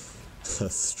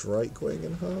 Strike wing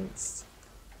enhanced?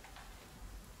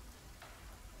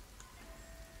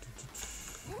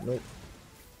 Nope.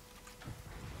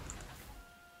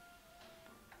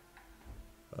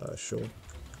 Sure.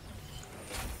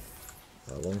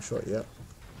 Long shot, yep.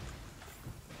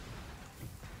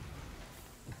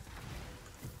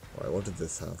 Right, what did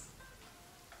this have?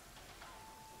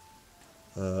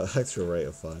 Extra rate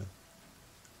of fire.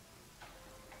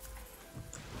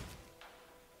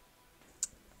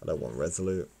 I don't want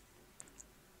resolute.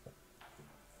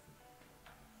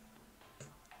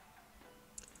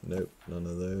 Nope, none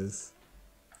of those.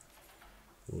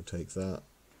 We'll take that.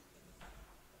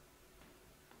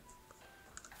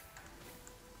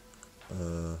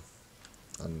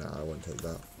 And no, I won't take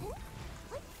that.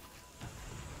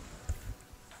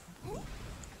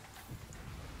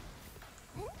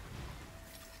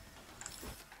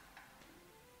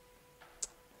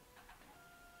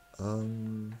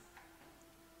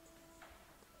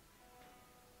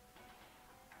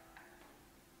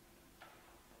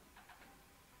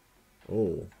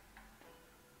 Oh.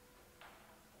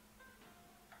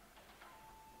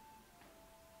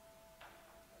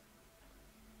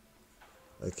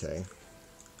 Okay.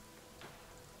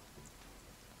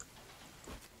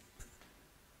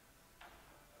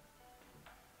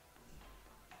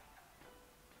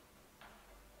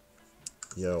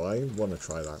 Yo, I want to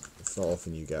try that. It's not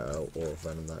often you get out or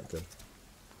venom that good.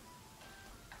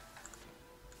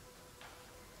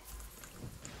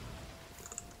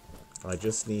 I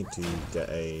just need to get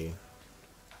a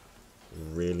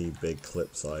really big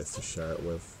clip size to share it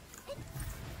with.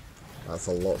 That's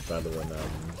a lot better than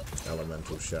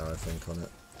elemental share, I think, on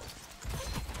it.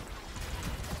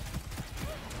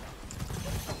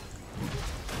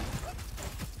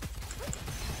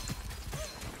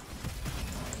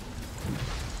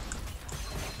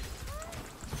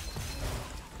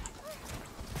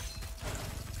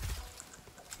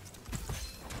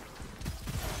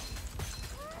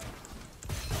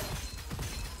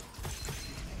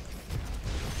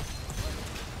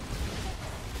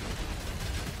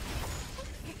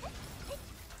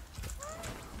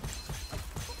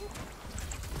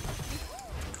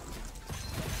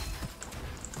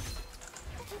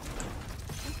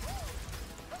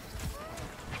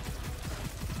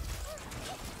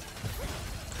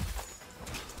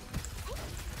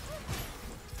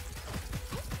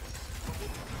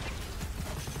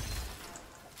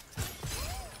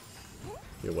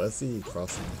 Yeah, where's the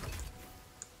crossing?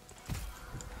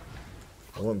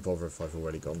 I won't bother if I've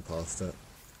already gone past it.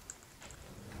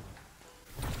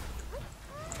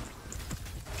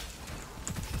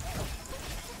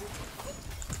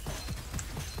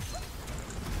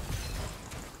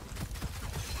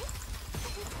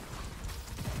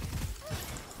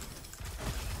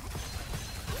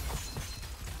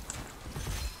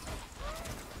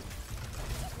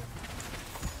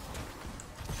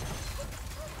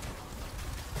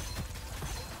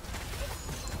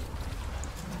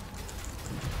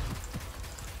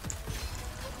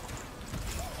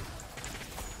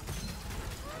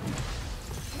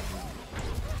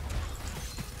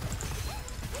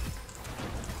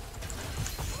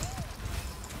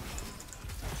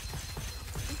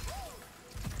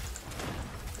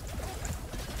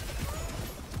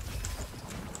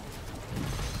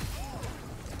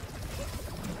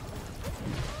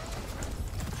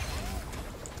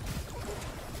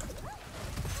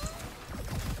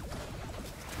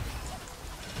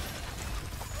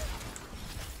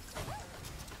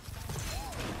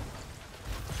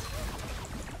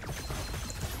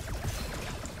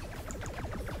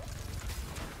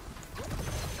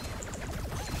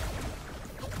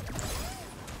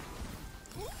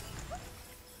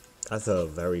 That's a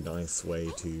very nice way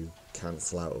to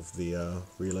cancel out of the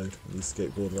reload on the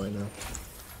skateboard right now.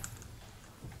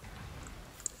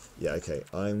 Yeah, okay,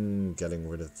 I'm getting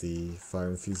rid of the fire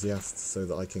enthusiast so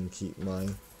that I can keep my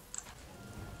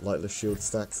lightless shield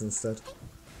stacks instead.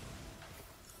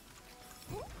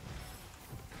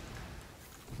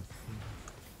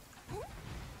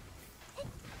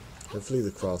 Hopefully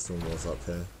the craftsman was up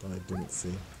here. I didn't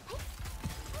see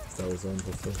if that was on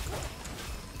before.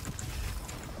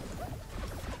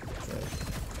 Okay.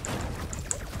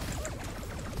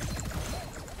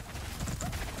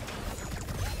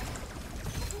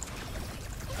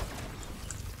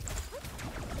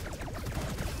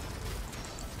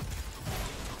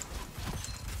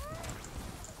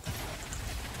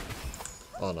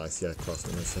 Oh nice, yeah,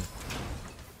 craftsman is here.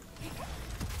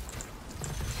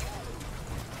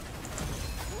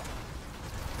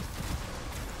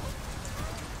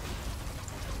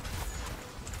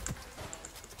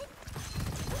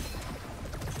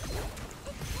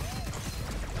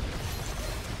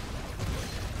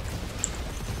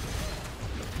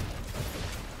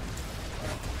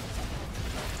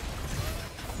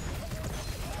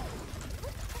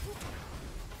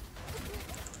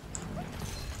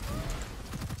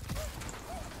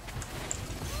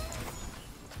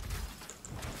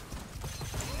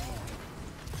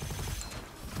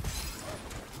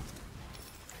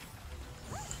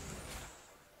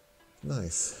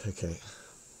 Nice, okay.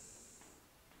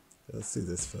 Let's do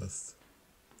this first.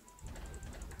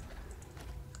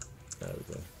 There we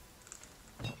go.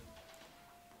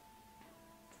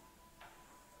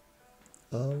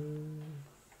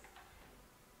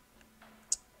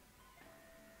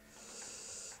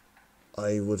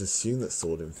 I would assume that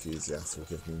Sword Enthusiast will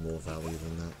give me more value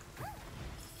than that.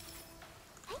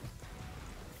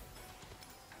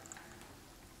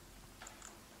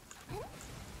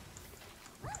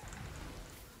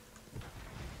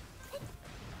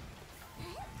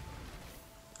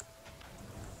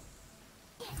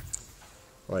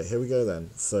 Right, here we go then.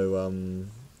 So,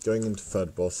 going into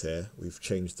third boss here, we've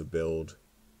changed the build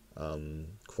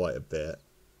quite a bit.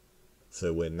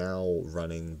 So we're now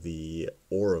running the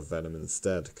Aura Venom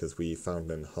instead, because we found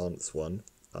an enhanced one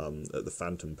at the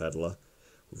Phantom Peddler.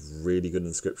 Really good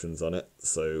inscriptions on it.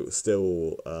 So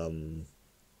still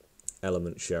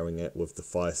element sharing it with the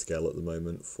fire scale at the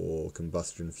moment for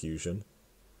combustion fusion.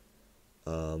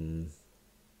 And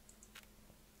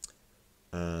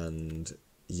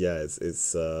yeah,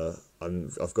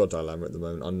 I've got a dilemma at the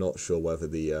moment. I'm not sure whether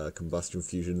the combustion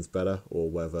fusion is better or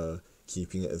whether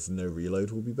keeping it as no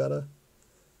reload will be better,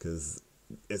 because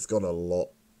it's got a lot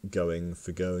going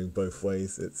both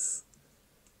ways. It's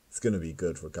going to be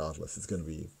good regardless. It's going to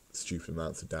be stupid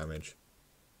amounts of damage.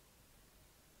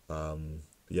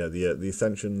 Yeah, the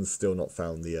Ascension's still not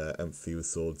found the empathy with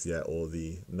swords yet, or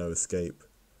the no escape.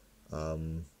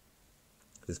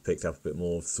 Just picked up a bit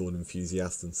more of Sword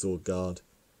Enthusiast and Sword Guard.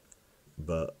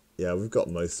 But yeah, we've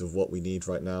got most of what we need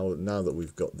right now. Now that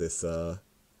we've got this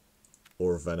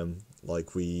Aura Venom,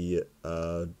 like we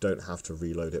don't have to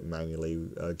reload it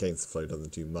manually. Against the Flow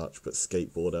doesn't do much, but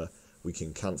Skateboarder, we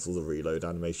can cancel the reload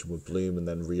animation with Bloom and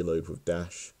then reload with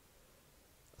Dash.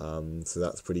 So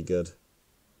that's pretty good.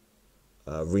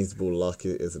 Reasonable Luck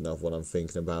is another one I'm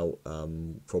thinking about.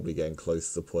 Probably getting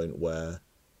close to the point where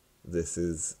this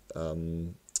is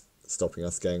stopping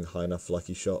us getting high enough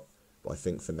Lucky Shot. But I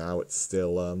think for now it's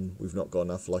still, we've not got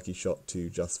enough Lucky Shot to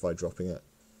justify dropping it.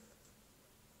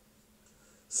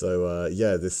 So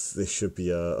yeah, this should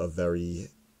be a very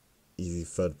easy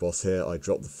third boss here. I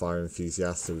dropped the Fire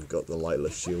Enthusiast, so we've got the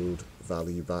Lightless Shield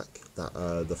value back. That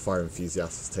the Fire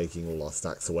Enthusiast is taking all our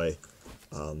stacks away.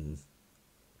 I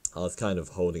was kind of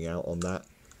holding out on that,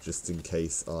 just in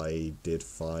case I did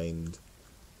find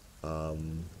a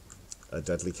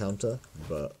deadly counter,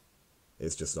 but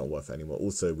it's just not worth it anymore.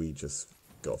 Also, we just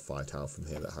got a fire tower from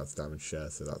here that has damage share,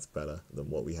 so that's better than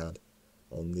what we had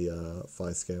on the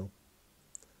fire scale.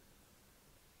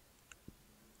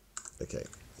 Okay,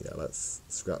 yeah, let's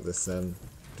scrap this then,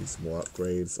 do some more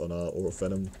upgrades on our Aura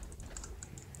Venom.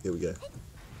 Here we go.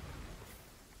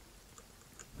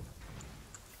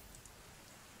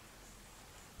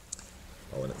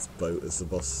 Oh, and it's Boat as the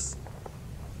boss.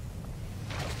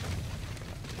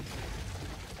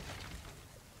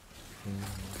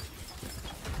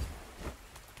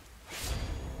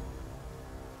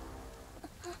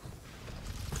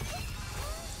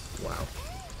 Wow.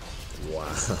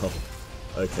 Wow.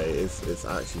 Okay, it's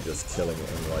actually just killing it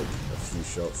in like a few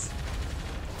shots.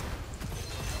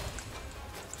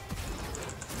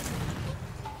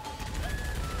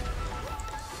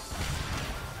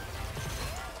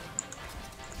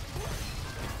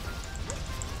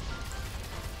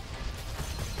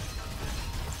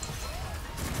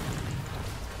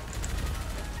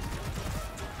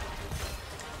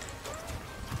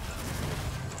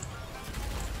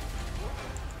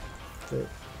 Okay.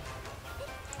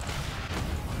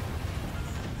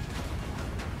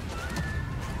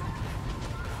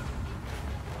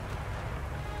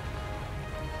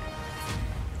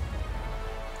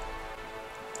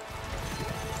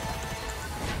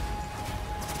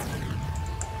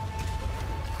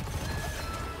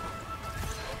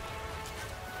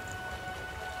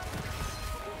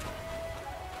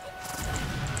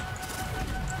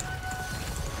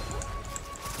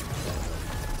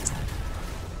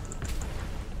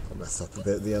 Messed up a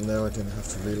bit at the end there. I didn't have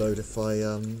to reload if I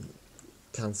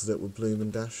cancelled it with Bloom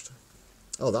and dashed.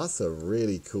 Oh, that's a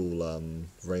really cool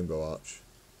rainbow arch.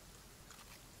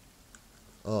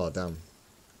 Oh, damn.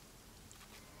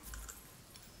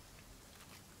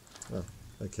 Oh,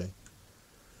 okay.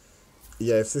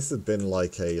 Yeah, if this had been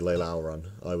like a Leilao run,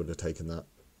 I would have taken that.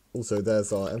 Also,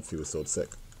 there's our Enfewer sword, sick.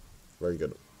 Very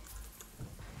good.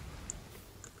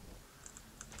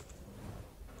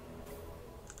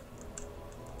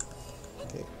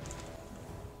 Okay.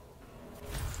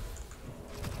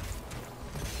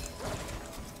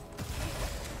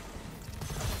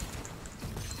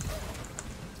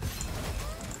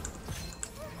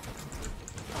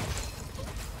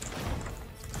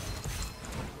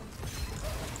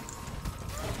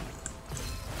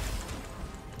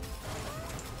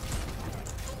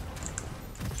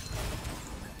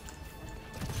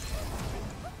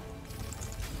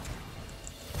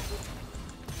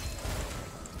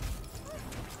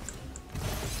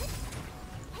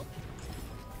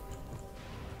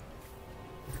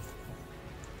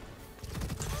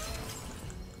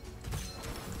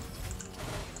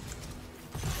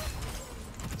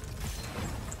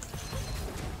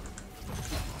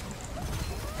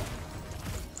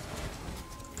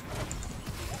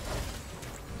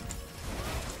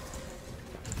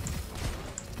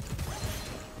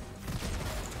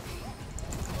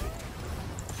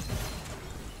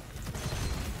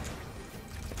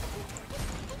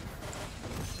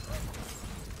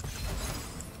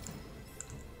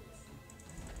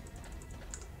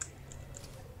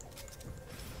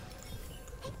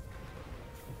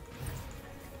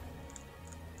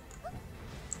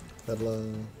 Peddler.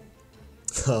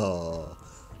 Oh,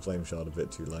 flame shard a bit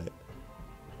too late.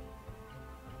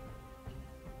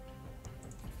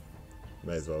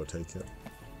 May as well take it.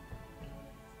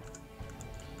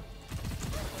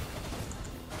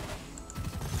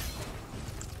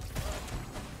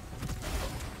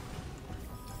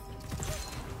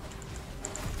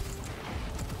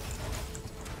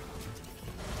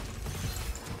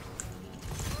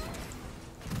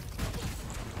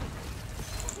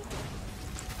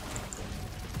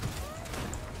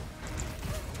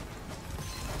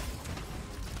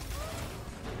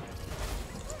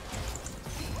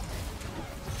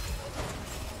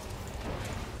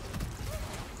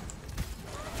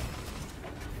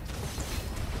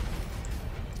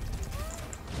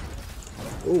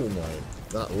 Oh my,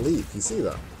 that leap, you see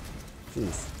that?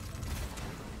 Jeez.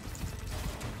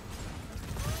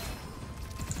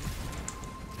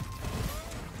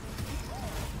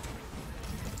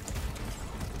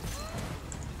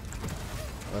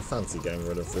 I fancy getting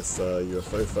rid of this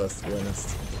UFO first, to be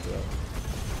honest. But,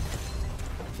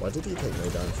 why did he take no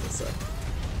damage for a sec?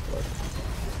 Well,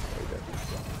 there we go.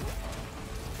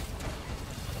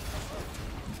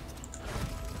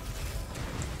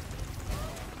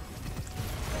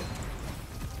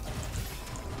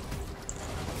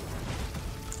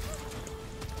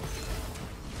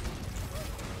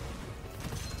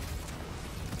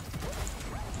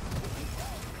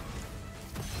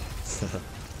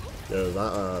 Yeah,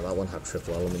 that one had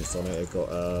triple elements on it. It got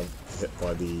hit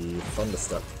by the thunder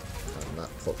step and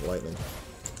that proc lightning.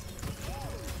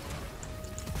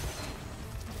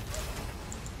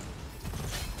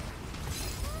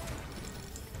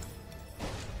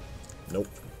 Nope,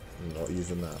 not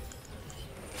using that.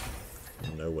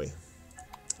 No way.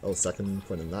 Oh, second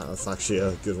point in that. That's actually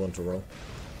a good one to roll.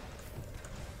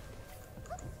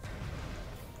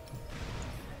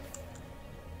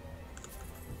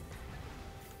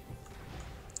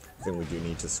 I think we do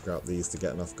need to scrap these to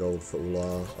get enough gold for all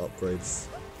our upgrades.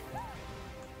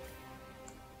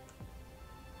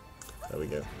 There we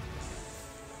go.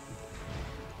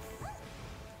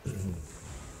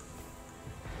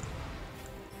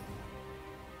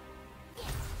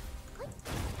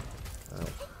 Ow.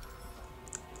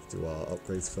 Let's do our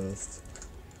upgrades first.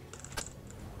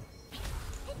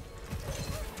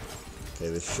 Okay,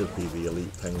 this should be the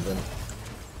elite penguin.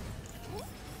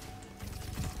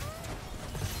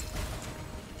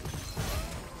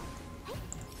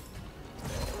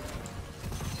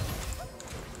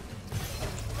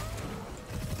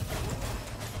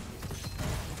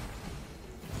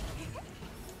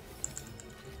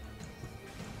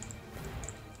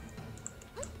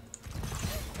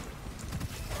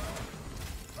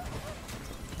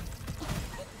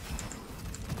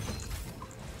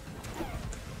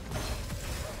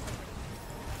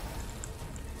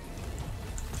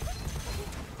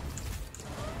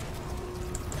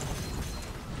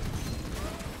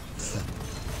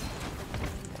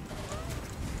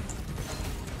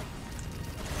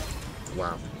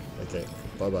 Wow. Okay,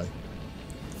 bye-bye.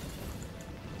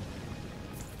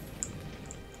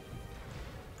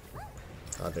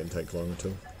 That didn't take long at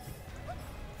all.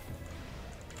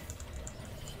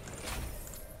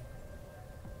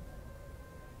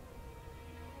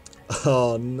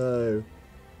 Oh no!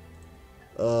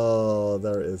 Oh,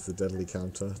 there it is, the deadly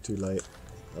counter. Too late.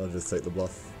 I'll just take the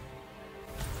bluff.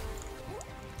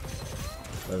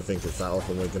 I don't think it's that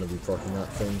often we're going to be proccing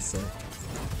that thing, so...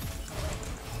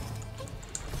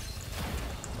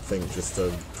 I think just a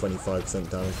 25%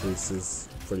 damage boost is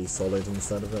pretty solid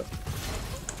instead of it.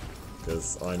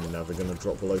 Because I'm never going to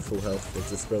drop below full health with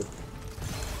this build.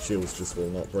 Shields just will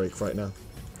not break right now.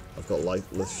 I've got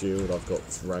Lightless Shield, I've got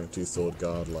rank 2 Sword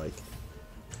Guard, like...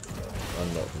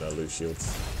 I'm not going to lose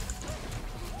shields.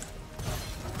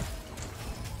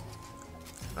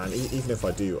 And even if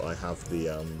I do, I have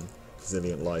the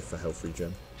Resilient Life for health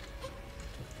regen.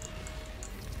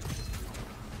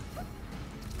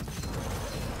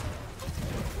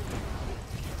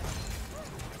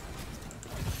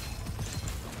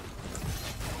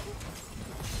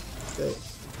 Okay.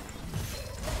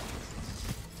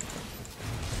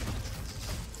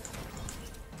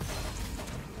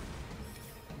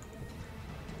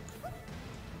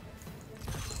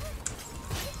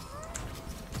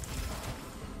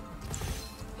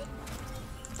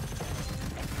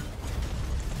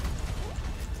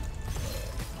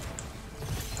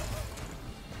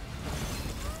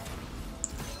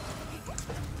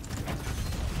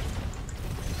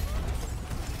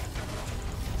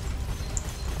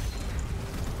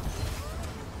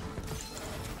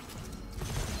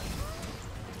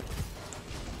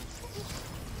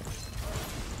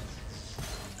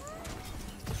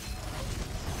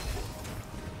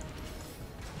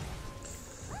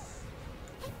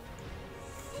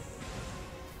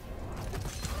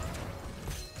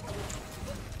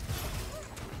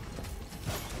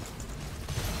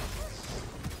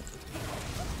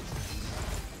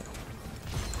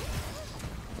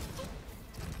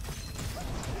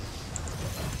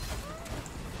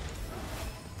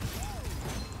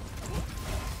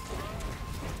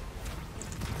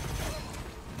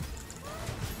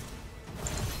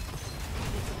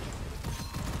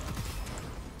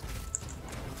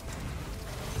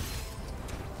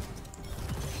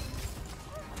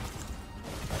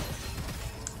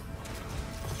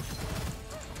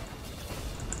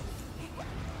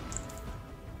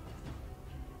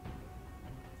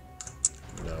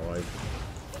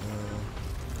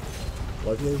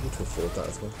 Will I be able to afford that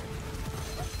as well?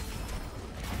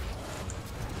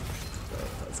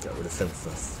 Let's get rid of him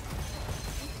first.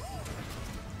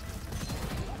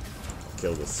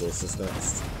 Kill the sources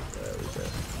next. There we go.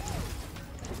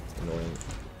 Annoying.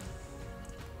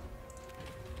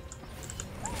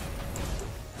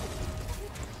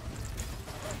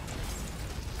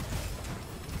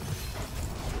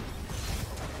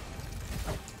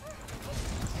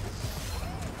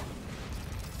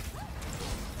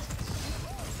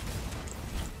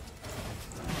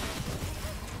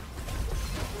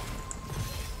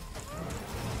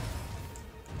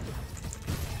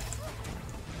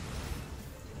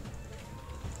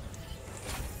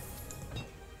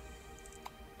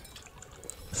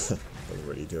 Doesn't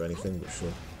really do anything, but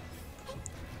sure.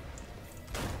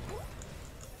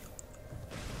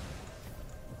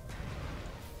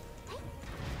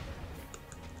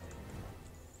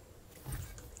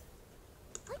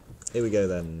 Here we go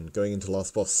then, going into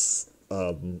last boss.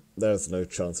 There's no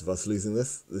chance of us losing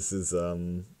this. This is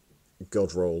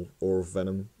God Roll, Aura of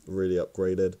Venom, really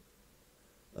upgraded.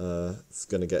 It's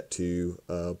going to get to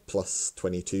plus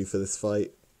 22 for this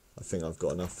fight. I think I've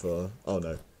got enough for... oh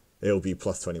no, it'll be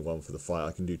plus 21 for the fight.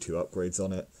 I can do 2 upgrades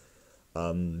on it.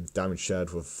 Damage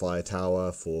shared with Fire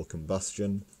Tower for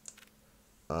combustion.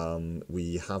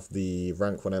 We have the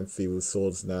rank 1 empathy with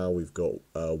swords now. We've got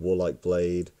Warlike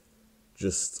Blade.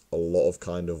 Just a lot of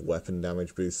kind of weapon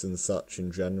damage boosts and such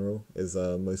in general is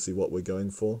mostly what we're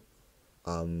going for.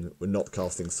 We're not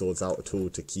casting swords out at all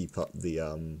to keep up the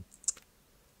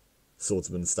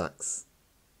swordsman stacks.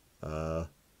 I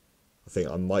think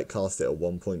I might cast it at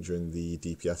one point during the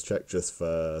DPS check just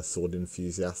for sword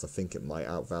enthusiasts. I think it might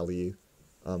outvalue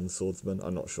swordsman.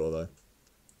 I'm not sure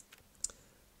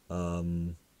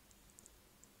though.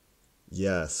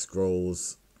 Yeah,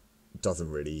 scrolls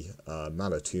doesn't really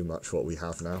matter too much what we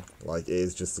have now. Like, it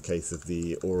is just a case of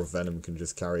the Aura of Venom can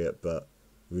just carry it, but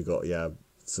we got, yeah,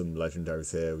 some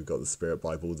legendaries here. We've got the Spirit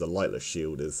Bible. The Lightless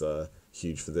Shield is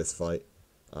huge for this fight.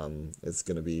 It's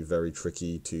going to be very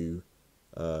tricky to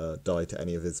die to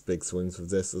any of his big swings with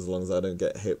this, as long as I don't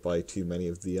get hit by too many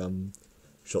of the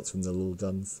shots from the little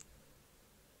guns.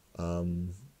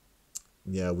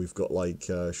 yeah, we've got like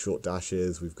short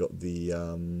dashes, we've got the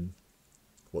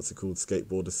what's it called,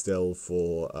 skateboarder still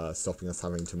for stopping us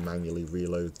having to manually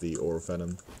reload the Aura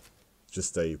Venom.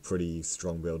 Just a pretty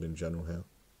strong build in general here.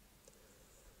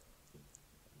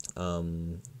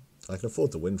 I can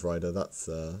afford the Wind Rider, that's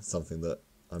something that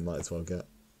I might as well get.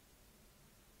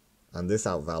 And this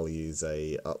outvalues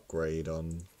a upgrade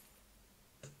on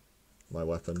my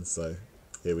weapon, so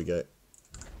here we go.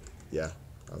 Yeah,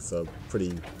 that's a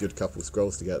pretty good couple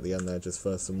scrolls to get at the end there, just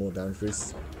for some more damage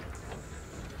boosts.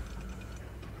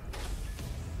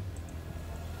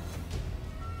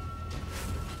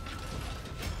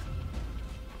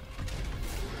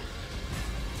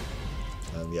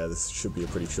 And yeah, this should be a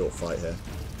pretty short fight here.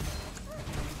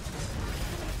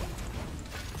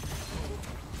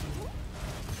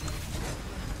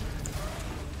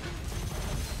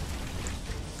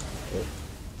 Oh,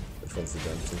 which one's the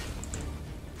Gen 2?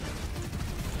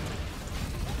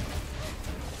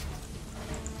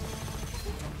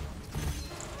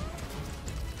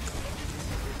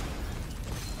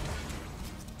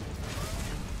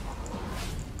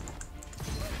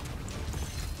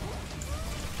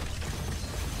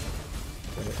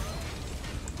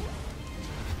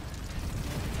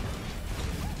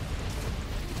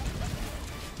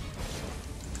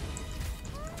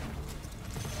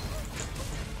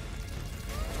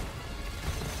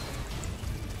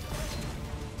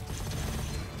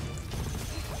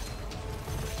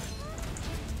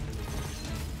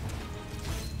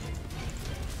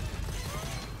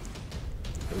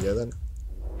 There we go then.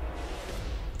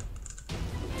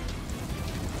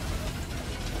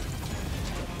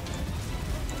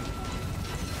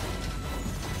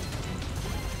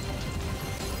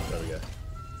 There we go.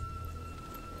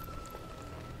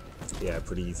 Yeah,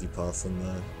 pretty easy pass on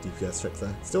the DPS check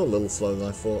there. Still a little slower than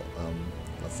I thought.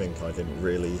 I think I didn't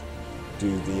really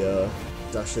do the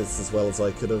dashes as well as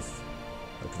I could have.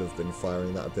 I could have been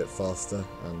firing that a bit faster,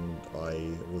 and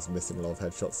I was missing a lot of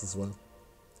headshots as well.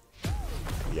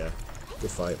 Yeah,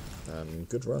 good fight and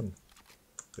good run.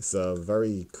 It's a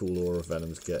very cool Aura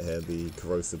Venom to get here. The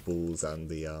corrosive balls and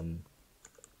the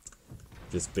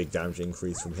just big damage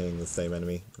increase from hitting the same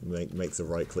enemy makes a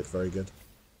right click very good.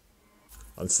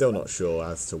 I'm still not sure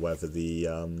as to whether the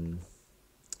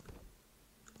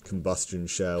combustion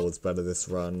shell was better this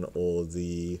run or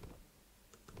the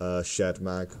shed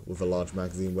mag with a large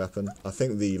magazine weapon. I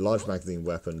think the large magazine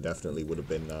weapon definitely would have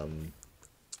been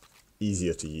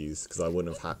easier to use, because I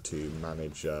wouldn't have had to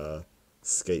manage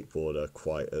skateboarder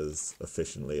quite as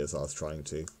efficiently as I was trying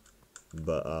to.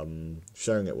 But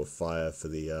sharing it with fire for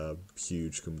the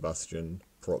huge combustion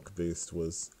proc boost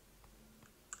was...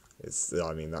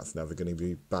 I mean, that's never going to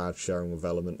be bad. Sharing with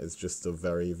element is just a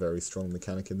very, very strong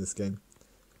mechanic in this game.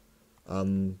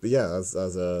 But yeah, that's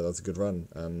a good run,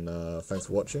 and thanks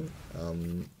for watching.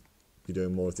 Be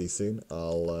doing more of these soon.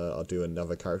 I'll do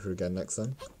another character again next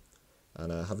time. And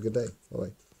have a good day.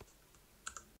 Bye-bye.